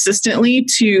consistently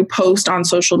to post on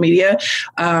social media,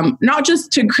 not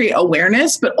just to create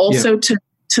awareness, but also to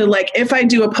like, if I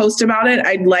do a post about it,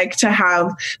 I'd like to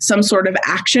have some sort of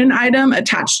action item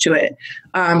attached to it.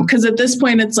 Because at this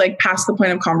point, it's like past the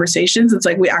point of conversations. It's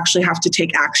like we actually have to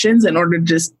take actions in order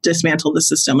to dismantle the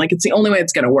system. Like, it's the only way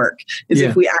it's going to work is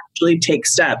if we actually take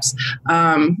steps.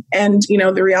 And, you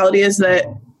know, the reality is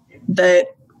that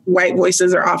white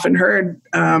voices are often heard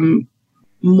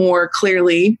more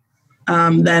clearly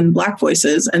than Black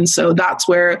voices. And so that's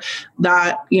where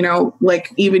that, you know,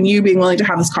 like even you being willing to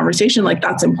have this conversation, like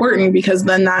that's important, because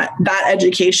then that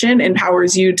education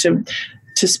empowers you to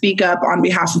speak up on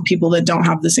behalf of people that don't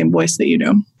have the same voice that you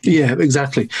do. Yeah,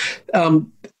 exactly.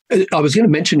 I was going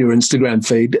to mention your Instagram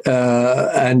feed,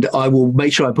 and I will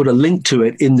make sure I put a link to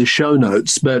it in the show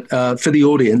notes. But for the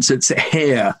audience, it's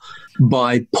Hair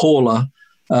by Paula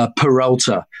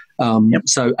Peralta.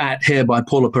 So at Hair by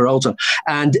Paula Peralta.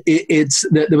 And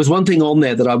there was one thing on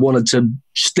there that I wanted to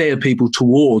steer people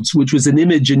towards, which was an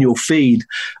image in your feed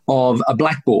of a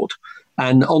blackboard.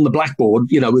 And on the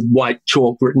blackboard, you know, with white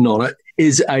chalk written on it,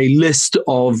 is a list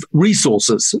of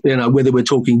resources, you know, whether we're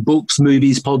talking books,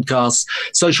 movies, podcasts,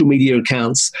 social media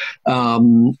accounts,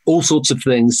 all sorts of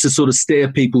things to sort of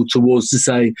steer people towards, to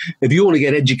say, if you want to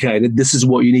get educated, this is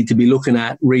what you need to be looking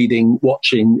at, reading,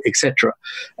 watching, etc.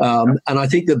 And I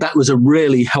think that was a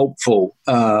really helpful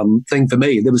thing for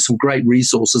me. There were some great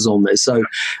resources on there. So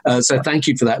thank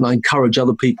you for that. And I encourage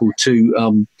other people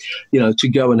to, to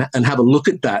go and have a look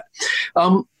at that.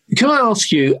 Can I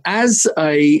ask you, as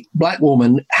a Black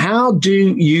woman, how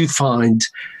do you find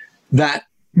that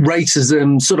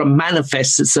racism sort of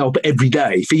manifests itself every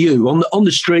day for you on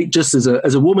the street, just as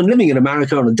a woman living in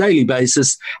America on a daily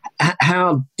basis?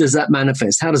 How does that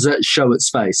manifest? How does that show its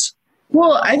face?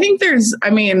 Well, I think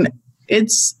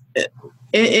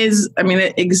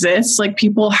it exists. Like,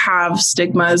 people have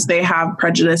stigmas, they have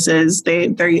prejudices,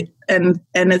 and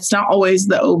it's not always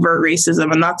the overt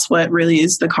racism. And that's what really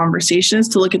is the conversation, is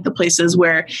to look at the places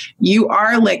where you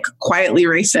are like quietly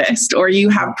racist or you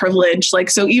have privilege. Like,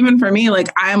 so even for me, like,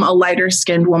 I'm a lighter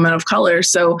skinned woman of color.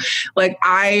 So like,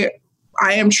 I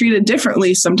am treated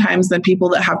differently sometimes than people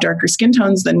that have darker skin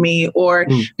tones than me, or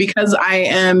because I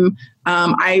am,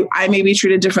 I may be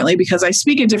treated differently because I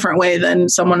speak a different way than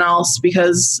someone else,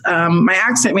 because my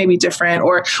accent may be different,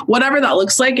 or whatever that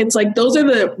looks like. It's like, those are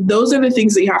the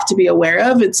things that you have to be aware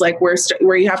of. It's like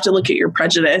where you have to look at your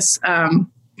prejudice,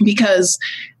 because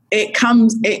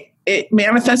it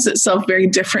manifests itself very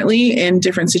differently in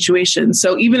different situations.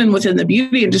 So even within the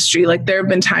beauty industry, like, there have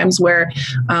been times where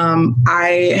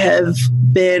I have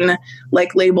been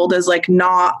like labeled as like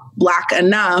not Black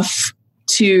enough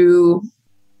to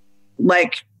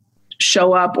like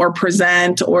show up or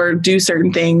present or do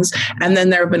certain things. And then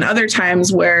there have been other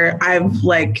times where I've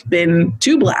like been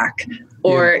too Black.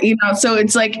 Or, so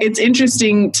it's like, it's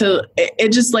interesting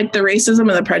it just like the racism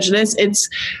and the prejudice,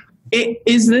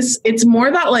 it's more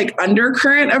that like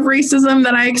undercurrent of racism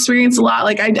that I experience a lot.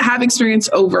 Like, I have experienced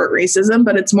overt racism,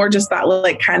 but it's more just that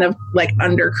like kind of like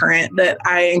undercurrent that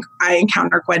I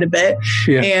encounter quite a bit.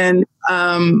 Yeah. And,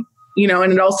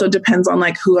 and it also depends on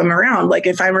like who I'm around. Like,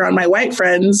 if I'm around my white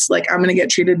friends, like, I'm going to get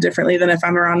treated differently than if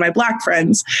I'm around my Black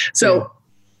friends. So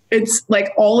it's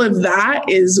like all of that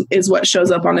is what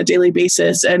shows up on a daily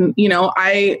basis. And,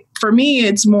 for me,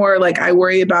 it's more like I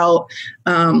worry about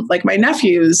like my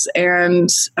nephews and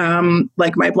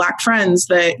like my Black friends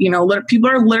that, people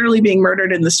are literally being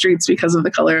murdered in the streets because of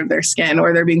the color of their skin,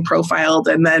 or they're being profiled,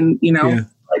 and then,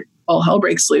 like all hell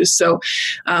breaks loose. So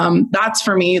that's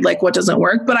for me, like, what doesn't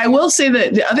work. But I will say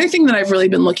that the other thing that I've really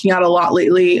been looking at a lot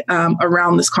lately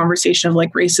around this conversation of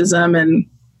like racism and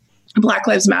Black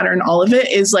Lives Matter and all of it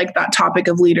is like that topic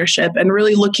of leadership, and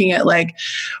really looking at, like,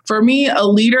 for me, a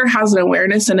leader has an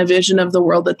awareness and a vision of the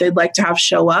world that they'd like to have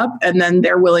show up, and then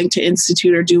they're willing to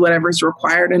institute or do whatever's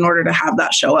required in order to have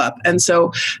that show up. And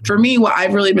so for me, what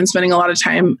I've really been spending a lot of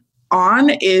time on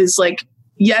is like,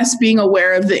 yes, being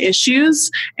aware of the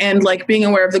issues and like being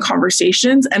aware of the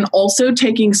conversations, and also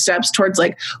taking steps towards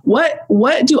like, what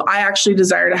do I actually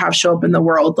desire to have show up in the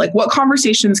world? Like, what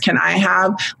conversations can I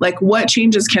have? Like, what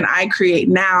changes can I create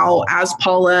now as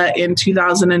Paula in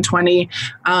 2020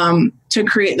 to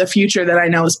create the future that I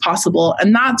know is possible?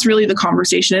 And that's really the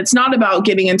conversation. It's not about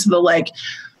getting into the like,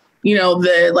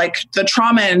 the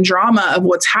trauma and drama of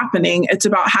what's happening. It's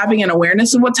about having an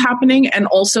awareness of what's happening, and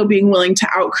also being willing to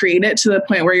outcreate it to the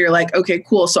point where you're like, okay,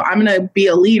 cool. So I'm going to be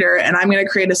a leader, and I'm going to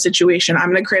create a situation.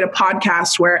 I'm going to create a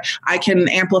podcast where I can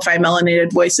amplify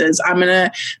melanated voices. I'm going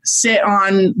to sit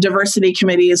on diversity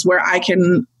committees where I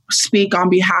can speak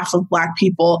on behalf of Black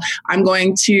people. I'm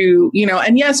going to,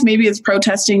 and yes, maybe it's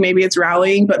protesting, maybe it's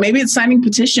rallying, but maybe it's signing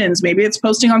petitions, maybe it's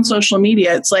posting on social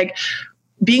media. It's like,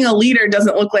 being a leader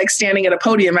doesn't look like standing at a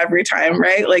podium every time,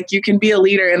 right? Like you can be a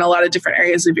leader in a lot of different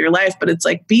areas of your life, but it's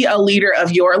like be a leader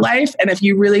of your life. And if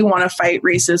you really want to fight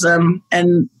racism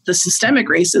and the systemic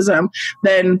racism,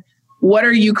 then what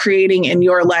are you creating in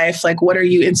your life? Like what are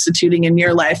you instituting in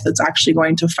your life that's actually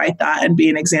going to fight that and be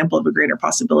an example of a greater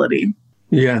possibility?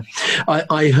 Yeah.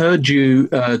 I heard you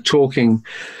talking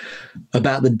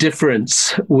about the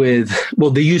difference with,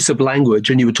 the use of language.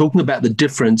 And you were talking about the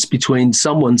difference between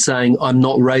someone saying, I'm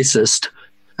not racist,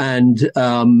 and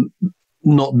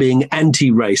not being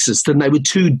anti-racist. And they were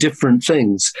two different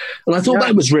things. And I thought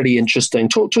that was really interesting.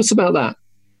 Talk to us about that.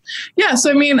 Yeah.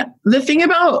 So, I mean, the thing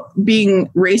about being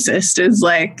racist is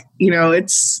like,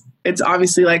 it's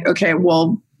obviously like, okay,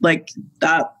 well, like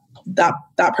that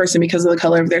person, because of the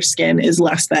color of their skin, is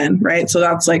less than, right? So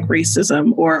that's like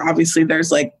racism. Or obviously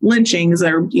there's like lynchings,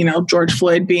 or, George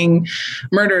Floyd being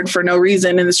murdered for no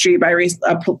reason in the street by a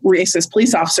racist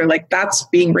police officer. Like that's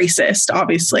being racist,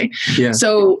 obviously. Yeah.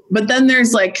 So, but then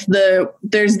there's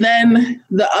then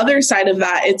the other side of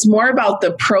that. It's more about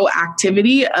the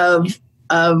proactivity of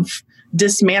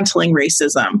dismantling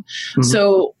racism. Mm-hmm.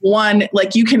 So one,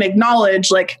 like you can acknowledge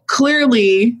like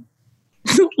clearly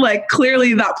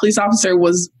that police officer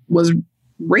was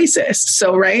racist.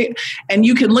 So, right. And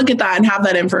you can look at that and have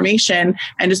that information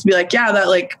and just be like, yeah,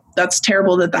 that's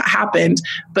terrible that happened,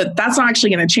 but that's not actually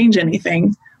going to change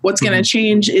anything. What's going to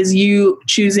change is you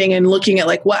choosing and looking at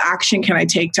like, what action can I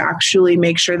take to actually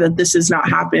make sure that this is not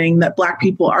happening, that Black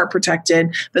people are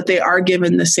protected, that they are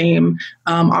given the same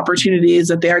opportunities,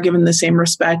 that they are given the same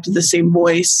respect, the same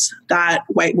voice that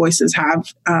white voices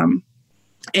have.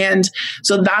 And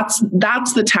so that's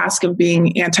the task of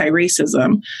being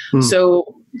anti-racism. So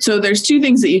there's two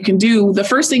things that you can do. The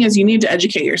first thing is you need to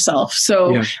educate yourself.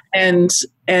 So, yeah. and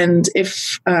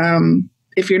if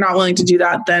you're not willing to do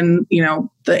that, then,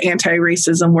 the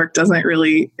anti-racism work doesn't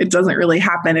really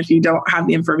happen if you don't have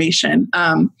the information.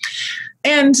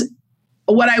 And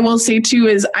what I will say too,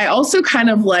 is I also kind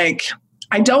of like,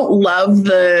 I don't love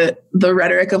the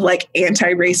rhetoric of like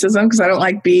anti-racism, because I don't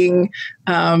like being,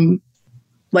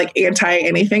 like anti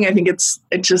anything. I think it's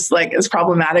just like, it's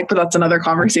problematic, but that's another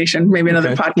conversation, maybe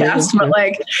another podcast, but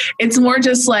like, it's more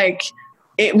just like,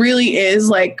 it really is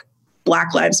like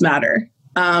Black Lives Matter.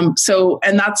 So,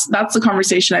 and that's the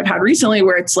conversation I've had recently,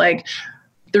 where it's like,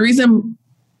 the reason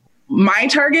my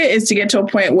target is to get to a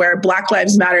point where Black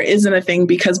Lives Matter isn't a thing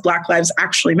because Black lives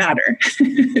actually matter.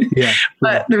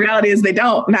 But the reality is they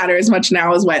don't matter as much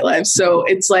now as white lives. So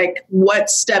it's like, what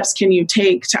steps can you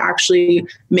take to actually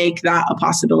make that a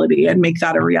possibility and make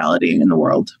that a reality in the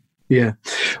world? Yeah.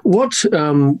 What,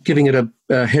 giving it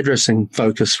a hairdressing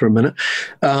focus for a minute,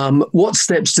 what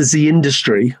steps does the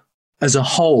industry as a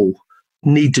whole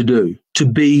need to do to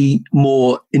be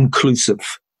more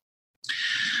inclusive?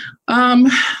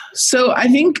 So I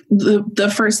think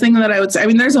the first thing that I would say, I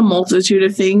mean, there's a multitude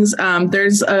of things.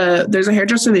 There's a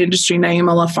hairdresser in the industry,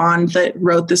 Naima Lafond, that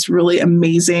wrote this really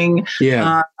amazing,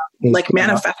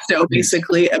 manifesto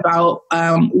basically about,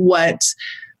 what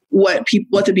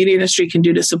the beauty industry can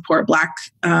do to support Black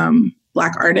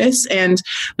artists. And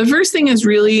the first thing is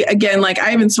really, again, like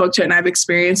I even spoke to it and I've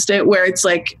experienced it, where it's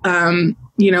like,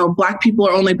 Black people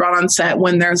are only brought on set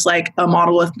when there's like a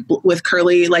model with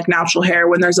curly, like natural hair,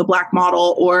 when there's a Black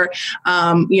model, or,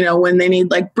 when they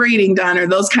need like braiding done, or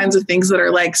those kinds of things that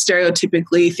are like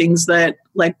stereotypically things that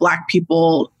like Black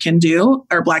people can do,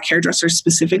 or Black hairdressers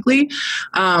specifically.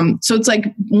 So it's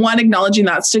like, one, acknowledging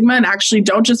that stigma, and actually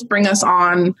don't just bring us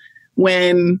on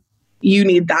when you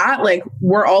need that. Like,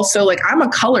 we're also like, I'm a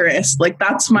colorist. Like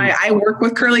I work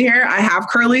with curly hair. I have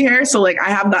curly hair. So like,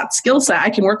 I have that skill set. I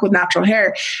can work with natural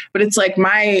hair, but it's like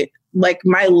my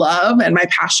love and my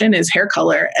passion is hair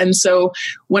color. And so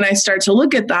when I start to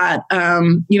look at that,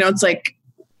 it's like,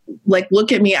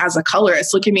 look at me as a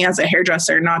colorist, look at me as a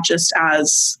hairdresser, not just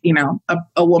as,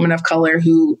 a woman of color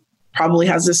who probably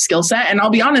has this skill set. And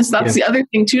I'll be honest, that's the other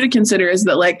thing too to consider, is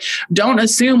that like, don't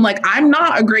assume like I'm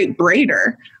not a great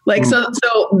braider. Like, so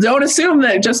don't assume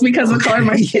that just because of the color of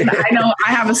my skin, I know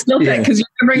I have a skill set, because you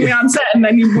can bring me on set and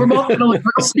then we're both going to look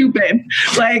real stupid.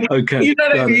 Like, you know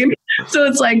what I mean? So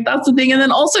it's like, that's the thing. And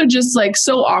then also just like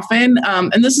so often,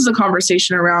 and this is a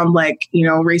conversation around like,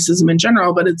 racism in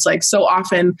general, but it's like so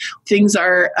often things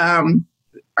are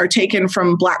taken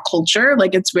from Black culture.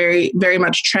 Like it's very, very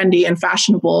much trendy and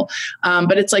fashionable.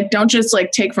 But it's like, don't just like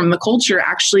take from the culture,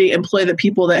 actually employ the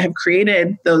people that have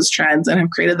created those trends and have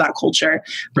created that culture,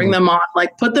 bring them on,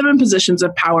 like put them in positions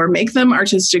of power, make them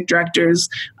artistic directors,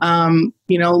 listen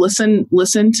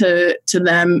to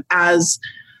them as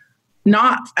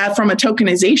not from a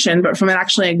tokenization, but from an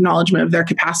actually acknowledgement of their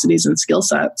capacities and skill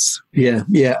sets. Yeah.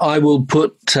 I will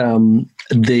put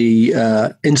the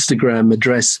Instagram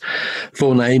address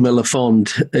for Naima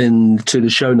Lafond into the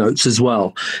show notes as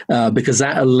well, because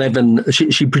that 11,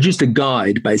 she produced a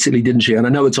guide basically, didn't she? And I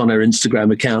know it's on her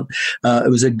Instagram account. It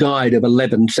was a guide of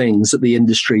 11 things that the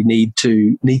industry need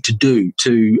to do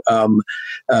to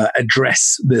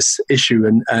address this issue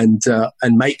and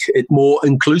make it more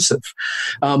inclusive.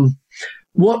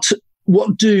 What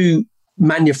do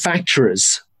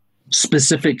manufacturers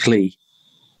specifically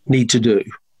need to do?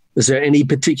 Is there any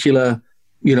particular,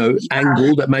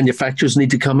 angle that manufacturers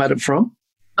need to come at it from?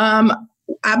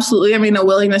 Absolutely. I mean, a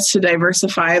willingness to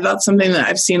diversify. That's something that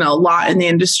I've seen a lot in the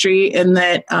industry, in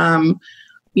that,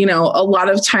 a lot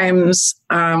of times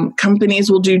companies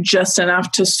will do just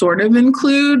enough to sort of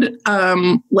include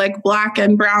like Black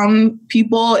and brown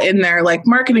people in their like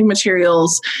marketing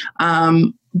materials.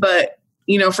 But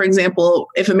for example,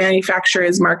 if a manufacturer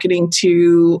is marketing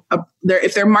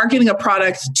if they're marketing a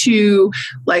product to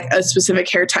like a specific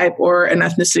hair type or an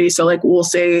ethnicity, so like we'll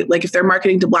say like if they're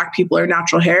marketing to Black people or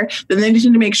natural hair, then they need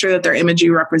to make sure that their imagery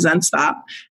represents that.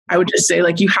 I would just say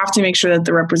like you have to make sure that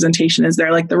the representation is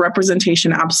there. Like the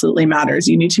representation absolutely matters.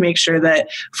 You need to make sure that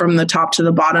from the top to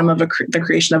the bottom of the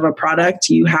creation of a product,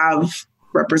 you have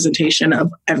representation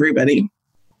of everybody.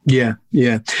 Yeah.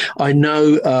 I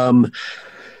know.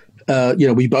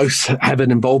 We both have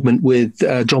an involvement with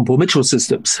John Paul Mitchell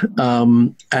Systems,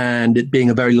 and it being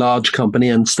a very large company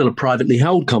and still a privately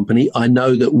held company. I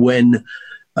know that when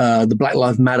the Black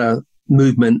Lives Matter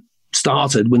movement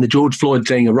started, when the George Floyd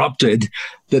thing erupted,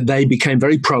 that they became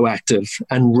very proactive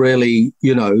and really,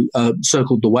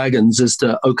 circled the wagons as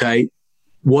to, okay,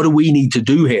 what do we need to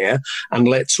do here? And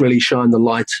let's really shine the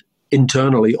light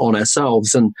internally on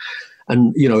ourselves. And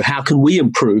how can we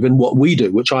improve in what we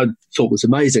do, which I thought was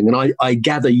amazing. And I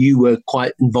gather you were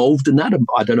quite involved in that.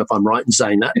 I don't know if I'm right in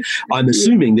saying that. I'm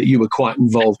assuming that you were quite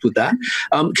involved with that.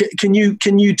 Can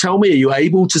you tell me, are you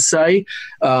able to say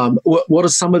what are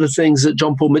some of the things that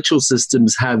John Paul Mitchell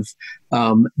Systems have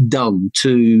done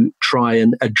to try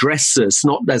and address this,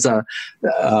 not as a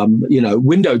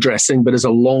window dressing, but as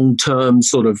a long-term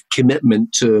sort of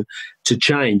commitment to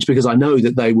change? Because I know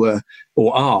that they were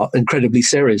or are incredibly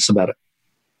serious about it.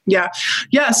 Yeah.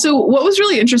 So what was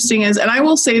really interesting is, and I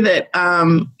will say that,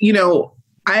 I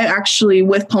actually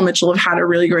with Paul Mitchell have had a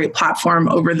really great platform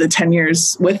over the 10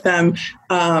 years with them,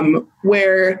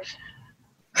 where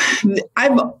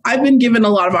I've been given a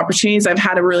lot of opportunities. I've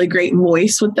had a really great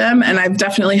voice with them, and I've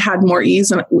definitely had more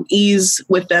ease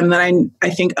with them than I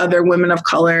think other women of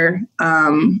color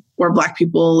or Black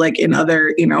people, like in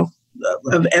other,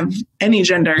 of any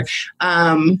gender,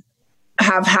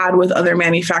 have had with other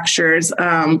manufacturers,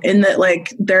 in that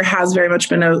like there has very much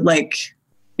been a like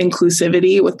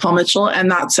inclusivity with Paul Mitchell.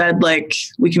 And that said, like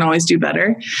we can always do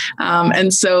better.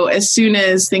 And so as soon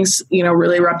as things,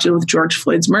 really erupted with George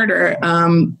Floyd's murder,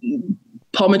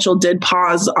 Paul Mitchell did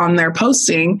pause on their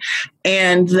posting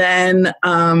and then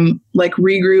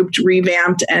regrouped,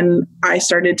 revamped, and I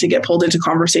started to get pulled into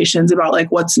conversations about like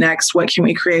what's next, what can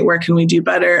we create, where can we do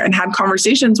better, and had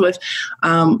conversations with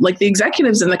the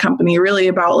executives in the company really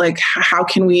about like how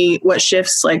can we, what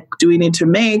shifts like do we need to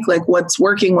make, like what's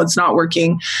working, what's not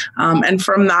working, and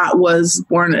from that was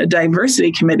born a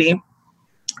diversity committee.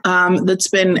 It's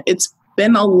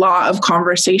been a lot of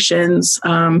conversations.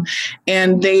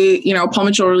 And they, Paul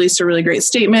Mitchell released a really great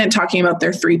statement talking about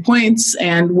their 3 points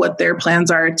and what their plans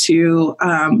are to,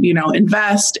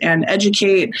 invest and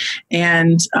educate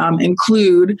and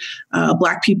include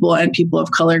Black people and people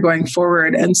of color going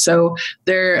forward. And so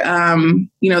there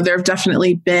have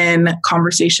definitely been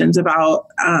conversations about,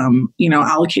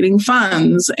 allocating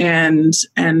funds and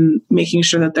making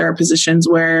sure that there are positions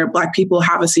where Black people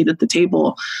have a seat at the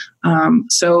table.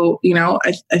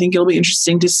 I think it'll be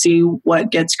interesting to see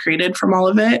what gets created from all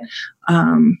of it.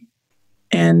 I'm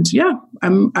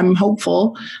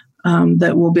hopeful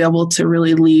that we'll be able to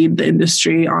really lead the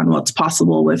industry on what's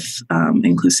possible with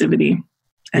inclusivity.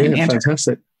 And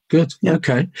fantastic. Good. Yeah.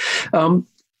 Okay.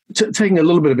 Taking a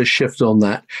little bit of a shift on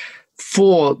that,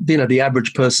 for the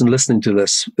average person listening to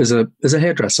this is a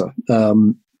hairdresser.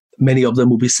 Many of them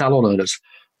will be salon owners.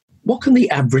 What can the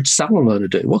average salon owner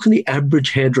do? What can the average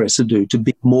hairdresser do to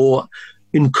be more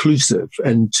inclusive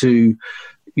and to,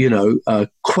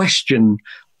 question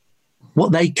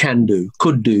what they can do,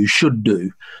 could do, should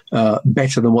do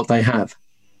better than what they have?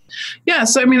 Yeah.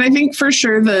 So, I think for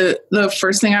sure the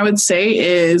first thing I would say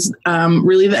is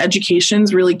really the education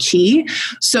is really key.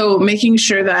 So making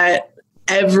sure that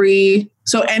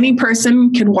any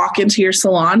person can walk into your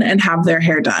salon and have their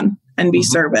hair done. and be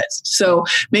serviced. So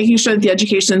making sure that the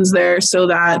education's there so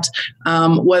that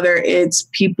whether it's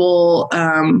people,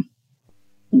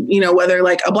 whether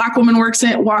like a Black woman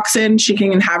walks in, she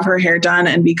can have her hair done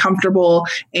and be comfortable,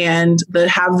 and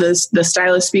have the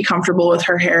stylist be comfortable with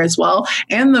her hair as well.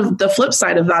 And the flip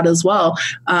side of that as well,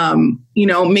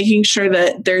 making sure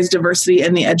that there's diversity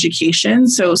in the education.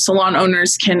 So salon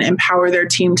owners can empower their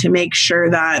team to make sure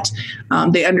that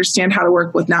they understand how to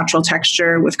work with natural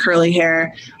texture, with curly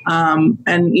hair.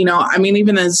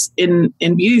 Even as in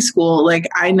beauty school, like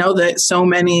I know that so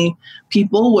many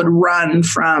people would run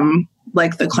from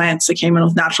like the clients that came in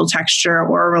with natural texture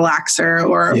or a relaxer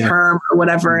or a perm or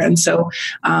whatever. And so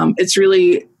it's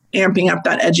really amping up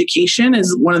that education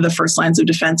is one of the first lines of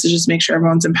defense, is just make sure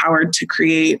everyone's empowered to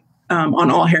create on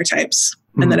all hair types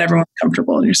and that everyone's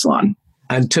comfortable in your salon.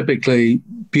 And typically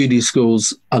beauty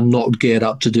schools are not geared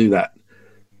up to do that.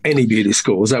 Any beauty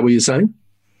school, is that what you're saying?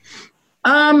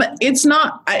 It's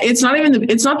not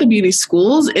the beauty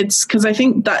schools. It's because I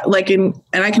think that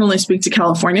and I can only speak to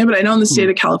California, but I know in the state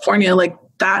of California, like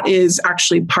that is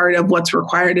actually part of what's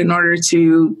required in order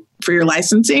for your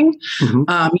licensing.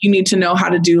 You need to know how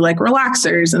to do like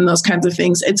relaxers and those kinds of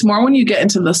things. It's more when you get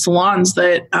into the salons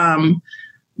that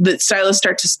stylists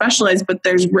start to specialize, but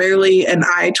there's rarely an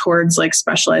eye towards like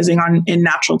specializing in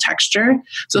natural texture.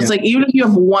 So it's like, even if you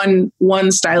have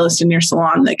one stylist in your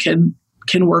salon that can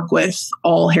work with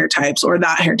all hair types or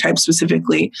that hair type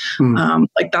specifically.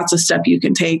 Like that's a step you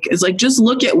can take, is like, just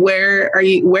look at where are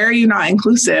you not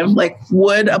inclusive? Like,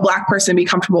 would a Black person be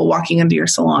comfortable walking into your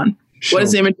salon? Sure. What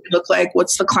does the imagery look like?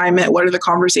 What's the climate? What do the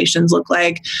conversations look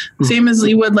like? Same as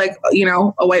you would like,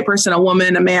 a white person, a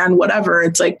woman, a man, whatever.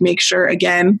 It's like, make sure,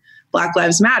 again, Black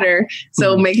Lives Matter.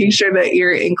 So making sure that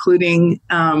you're including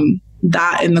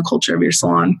that in the culture of your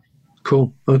salon.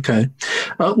 Cool. Okay.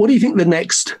 What do you think the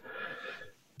next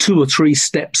 2 or 3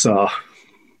 steps are,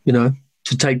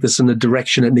 to take this in the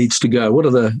direction it needs to go? What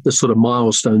are the sort of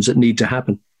milestones that need to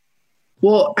happen?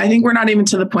 Well, I think we're not even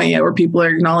to the point yet where people are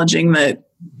acknowledging that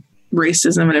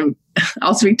racism, and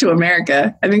I'll speak to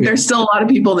America. I think there's still a lot of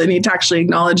people that need to actually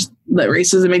acknowledge that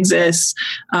racism exists,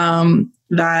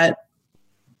 that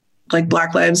like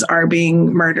Black lives are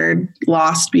being murdered,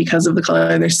 lost because of the color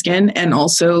of their skin. And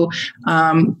also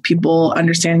people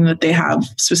understanding that they have,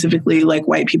 specifically like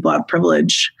white people have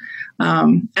privilege.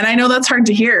 And I know that's hard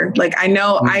to hear. Like, I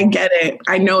know, I get it.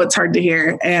 I know it's hard to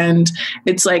hear. And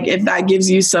it's like, if that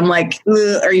gives you some like,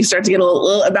 or you start to get a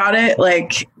little about it,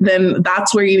 like, then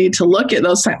that's where you need to look at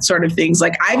those sort of things.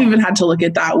 Like I've even had to look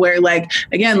at that where, like,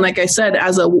 again, like I said,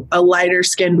 as a lighter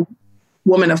skinned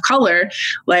woman of color,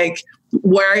 like,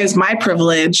 where is my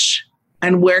privilege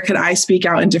and where could I speak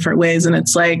out in different ways? And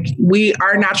it's like,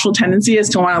 our natural tendency is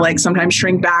to want to like sometimes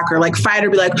shrink back or like fight or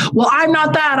be like, well, I'm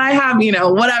not that, I have,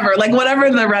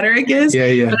 whatever the rhetoric is. Yeah.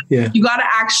 You got to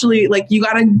actually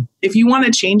if you want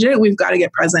to change it, we've got to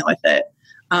get present with it.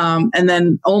 And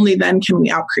then only then can we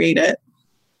outcreate it.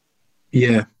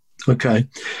 Yeah. Okay.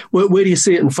 Where do you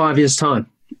see it in 5 years' time?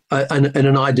 In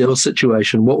an ideal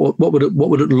situation, what would it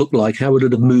look like? How would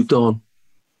it have moved on?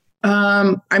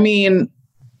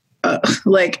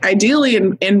 Like ideally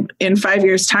in 5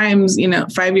 years time,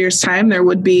 5 years time, there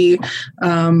would be,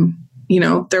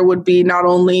 there would be not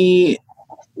only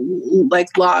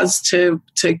like laws to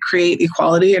create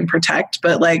equality and protect,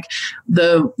 but like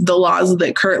the laws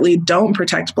that currently don't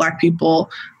protect Black people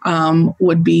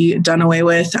would be done away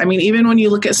with. I mean, even when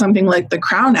you look at something like the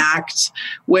Crown Act,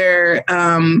 where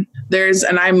there's,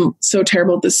 and I'm so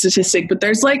terrible at this statistic, but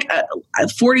there's like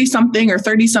 40 something or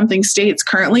 30 something states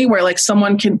currently where like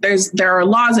there are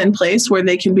laws in place where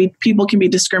people can be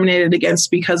discriminated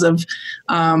against because of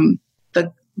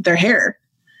their hair.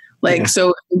 Like,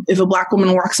 so if a Black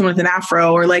woman walks in with an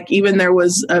afro, or like, even there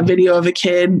was a video of a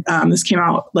kid, this came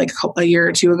out like a year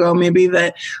or 2 ago, maybe,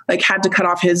 that like had to cut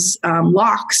off his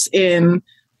locks in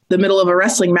the middle of a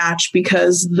wrestling match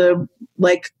because the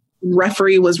like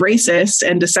referee was racist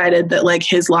and decided that like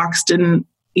his locks didn't,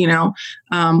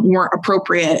 weren't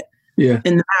appropriate in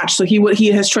the match. So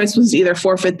his choice was either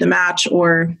forfeit the match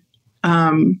or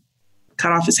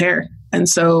cut off his hair. And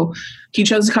so he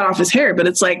chose to cut off his hair, but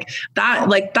it's like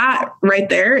that right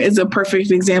there is a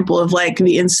perfect example of like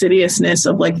the insidiousness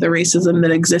of like the racism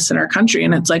that exists in our country.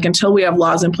 And it's like, until we have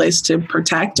laws in place to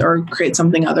protect or create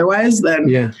something otherwise,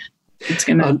 then it's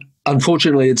going to.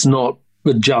 Unfortunately, it's not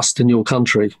just in your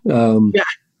country.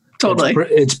 Totally.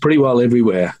 It's pretty well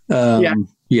everywhere. And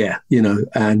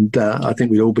I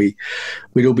think we'd all be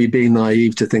being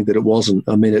naive to think that it wasn't.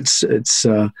 I mean, it's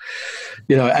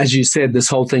as you said, this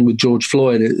whole thing with George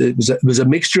Floyd, it was a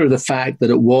mixture of the fact that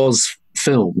it was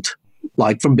filmed,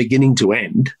 like from beginning to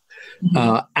end,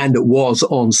 and it was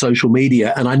on social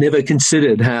media. And I never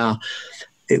considered how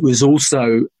it was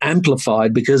also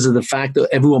amplified because of the fact that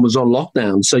everyone was on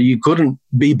lockdown. So you couldn't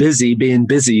be busy being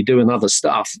busy doing other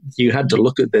stuff. You had to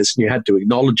look at this and you had to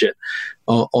acknowledge it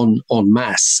en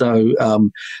masse. So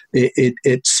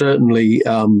it certainly,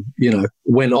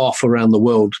 went off around the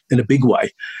world in a big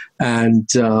way. And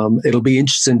it'll be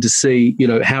interesting to see,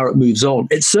 how it moves on.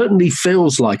 It certainly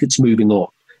feels like it's moving on.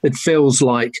 It feels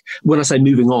like, when I say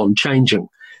moving on, changing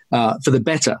for the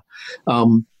better.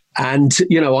 And,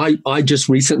 I just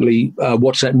recently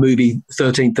watched that movie,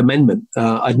 13th Amendment.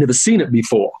 I'd never seen it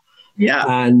before. Yeah.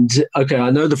 And, okay,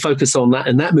 I know the focus on that,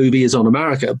 and that movie is on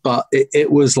America, but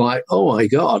it was like, oh, my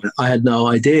God, I had no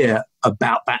idea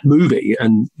about that movie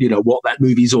and, what that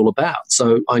movie's all about.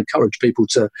 So I encourage people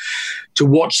to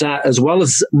watch that, as well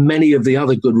as many of the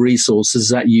other good resources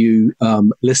that you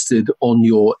listed on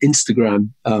your Instagram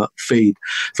feed.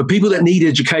 For people that need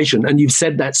education, and you've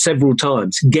said that several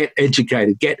times, get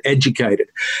educated.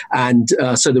 And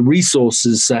so the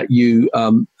resources that you,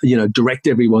 direct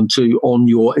everyone to on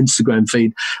your Instagram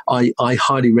feed, I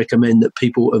highly recommend that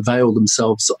people avail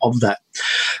themselves of that.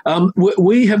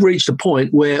 We have reached a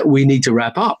point where we need to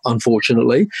wrap up,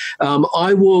 unfortunately.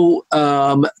 I will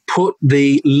put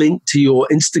the link to your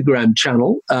Instagram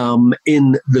channel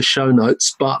in the show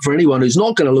notes. But for anyone who's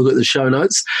not going to look at the show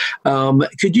notes,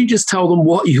 could you just tell them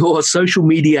what your social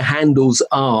media handles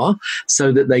are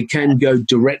so that they can go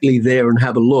directly there and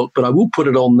have a look? But I will put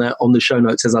it on the show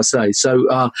notes, as I say.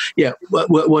 So,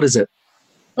 what is it?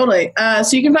 Totally.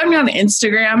 So you can find me on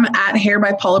Instagram at Hair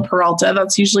by Paula Peralta.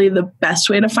 That's usually the best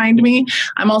way to find me.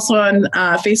 I'm also on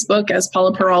Facebook as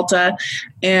Paula Peralta.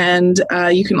 And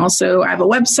you can also, I have a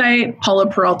website,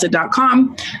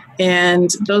 paulaperalta.com. And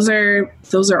those are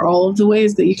all of the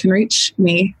ways that you can reach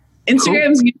me.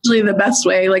 Instagram's usually the best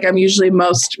way. Like, I'm usually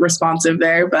most responsive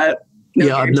there, but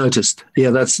I've noticed. Yeah,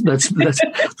 that's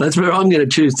where I'm going to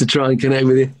choose to try and connect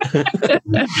with you.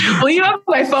 Well, you have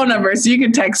my phone number, so you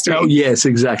can text me. Oh, yes,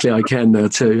 exactly. I can now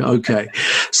too. Okay.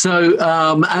 So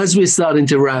as we're starting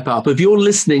to wrap up, if you're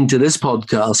listening to this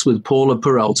podcast with Paula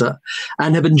Peralta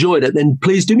and have enjoyed it, then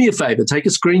please do me a favor. Take a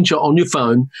screenshot on your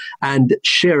phone and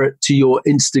share it to your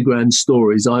Instagram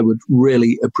stories. I would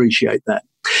really appreciate that.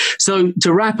 So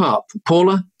to wrap up,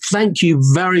 Paula, thank you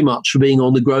very much for being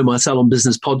on the Grow My Salon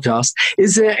Business podcast.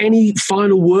 Is there any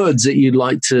final words that you'd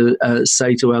like to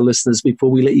say to our listeners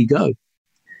before we let you go?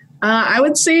 I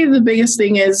would say the biggest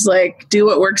thing is, do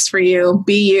what works for you,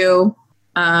 be you.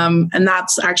 And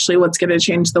that's actually what's going to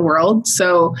change the world.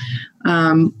 So,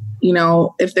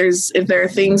 if there are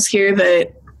things here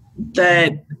that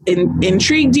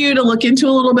intrigued you to look into a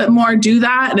little bit more, do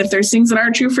that. And if there's things that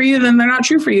aren't true for you, then they're not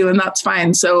true for you, and that's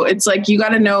fine. So it's like, you got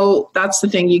to know, that's the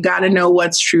thing. You got to know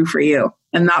what's true for you.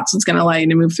 And that's what's going to allow you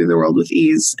to move through the world with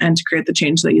ease and to create the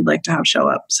change that you'd like to have show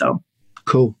up. So.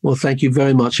 Cool. Well, thank you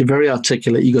very much. You're very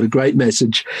articulate. You got a great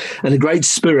message and a great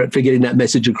spirit for getting that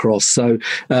message across. So,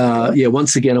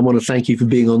 once again, I want to thank you for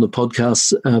being on the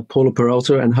podcast, Paula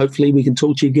Peralta, and hopefully we can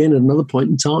talk to you again at another point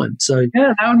in time. So,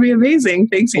 yeah, that would be amazing.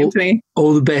 Thanks, Anthony.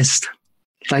 All the best.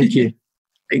 Thank you.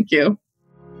 Thank you.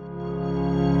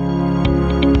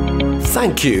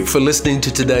 Thank you for listening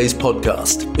to today's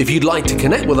podcast. If you'd like to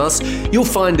connect with us, you'll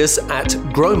find us at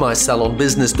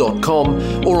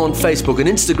growmysalonbusiness.com or on Facebook and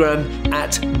Instagram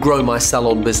at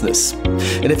growmysalonbusiness.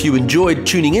 And if you enjoyed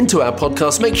tuning into our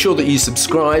podcast, make sure that you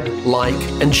subscribe, like,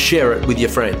 and share it with your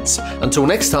friends. Until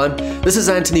next time, this is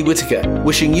Anthony Whitaker,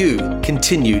 wishing you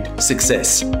continued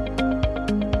success.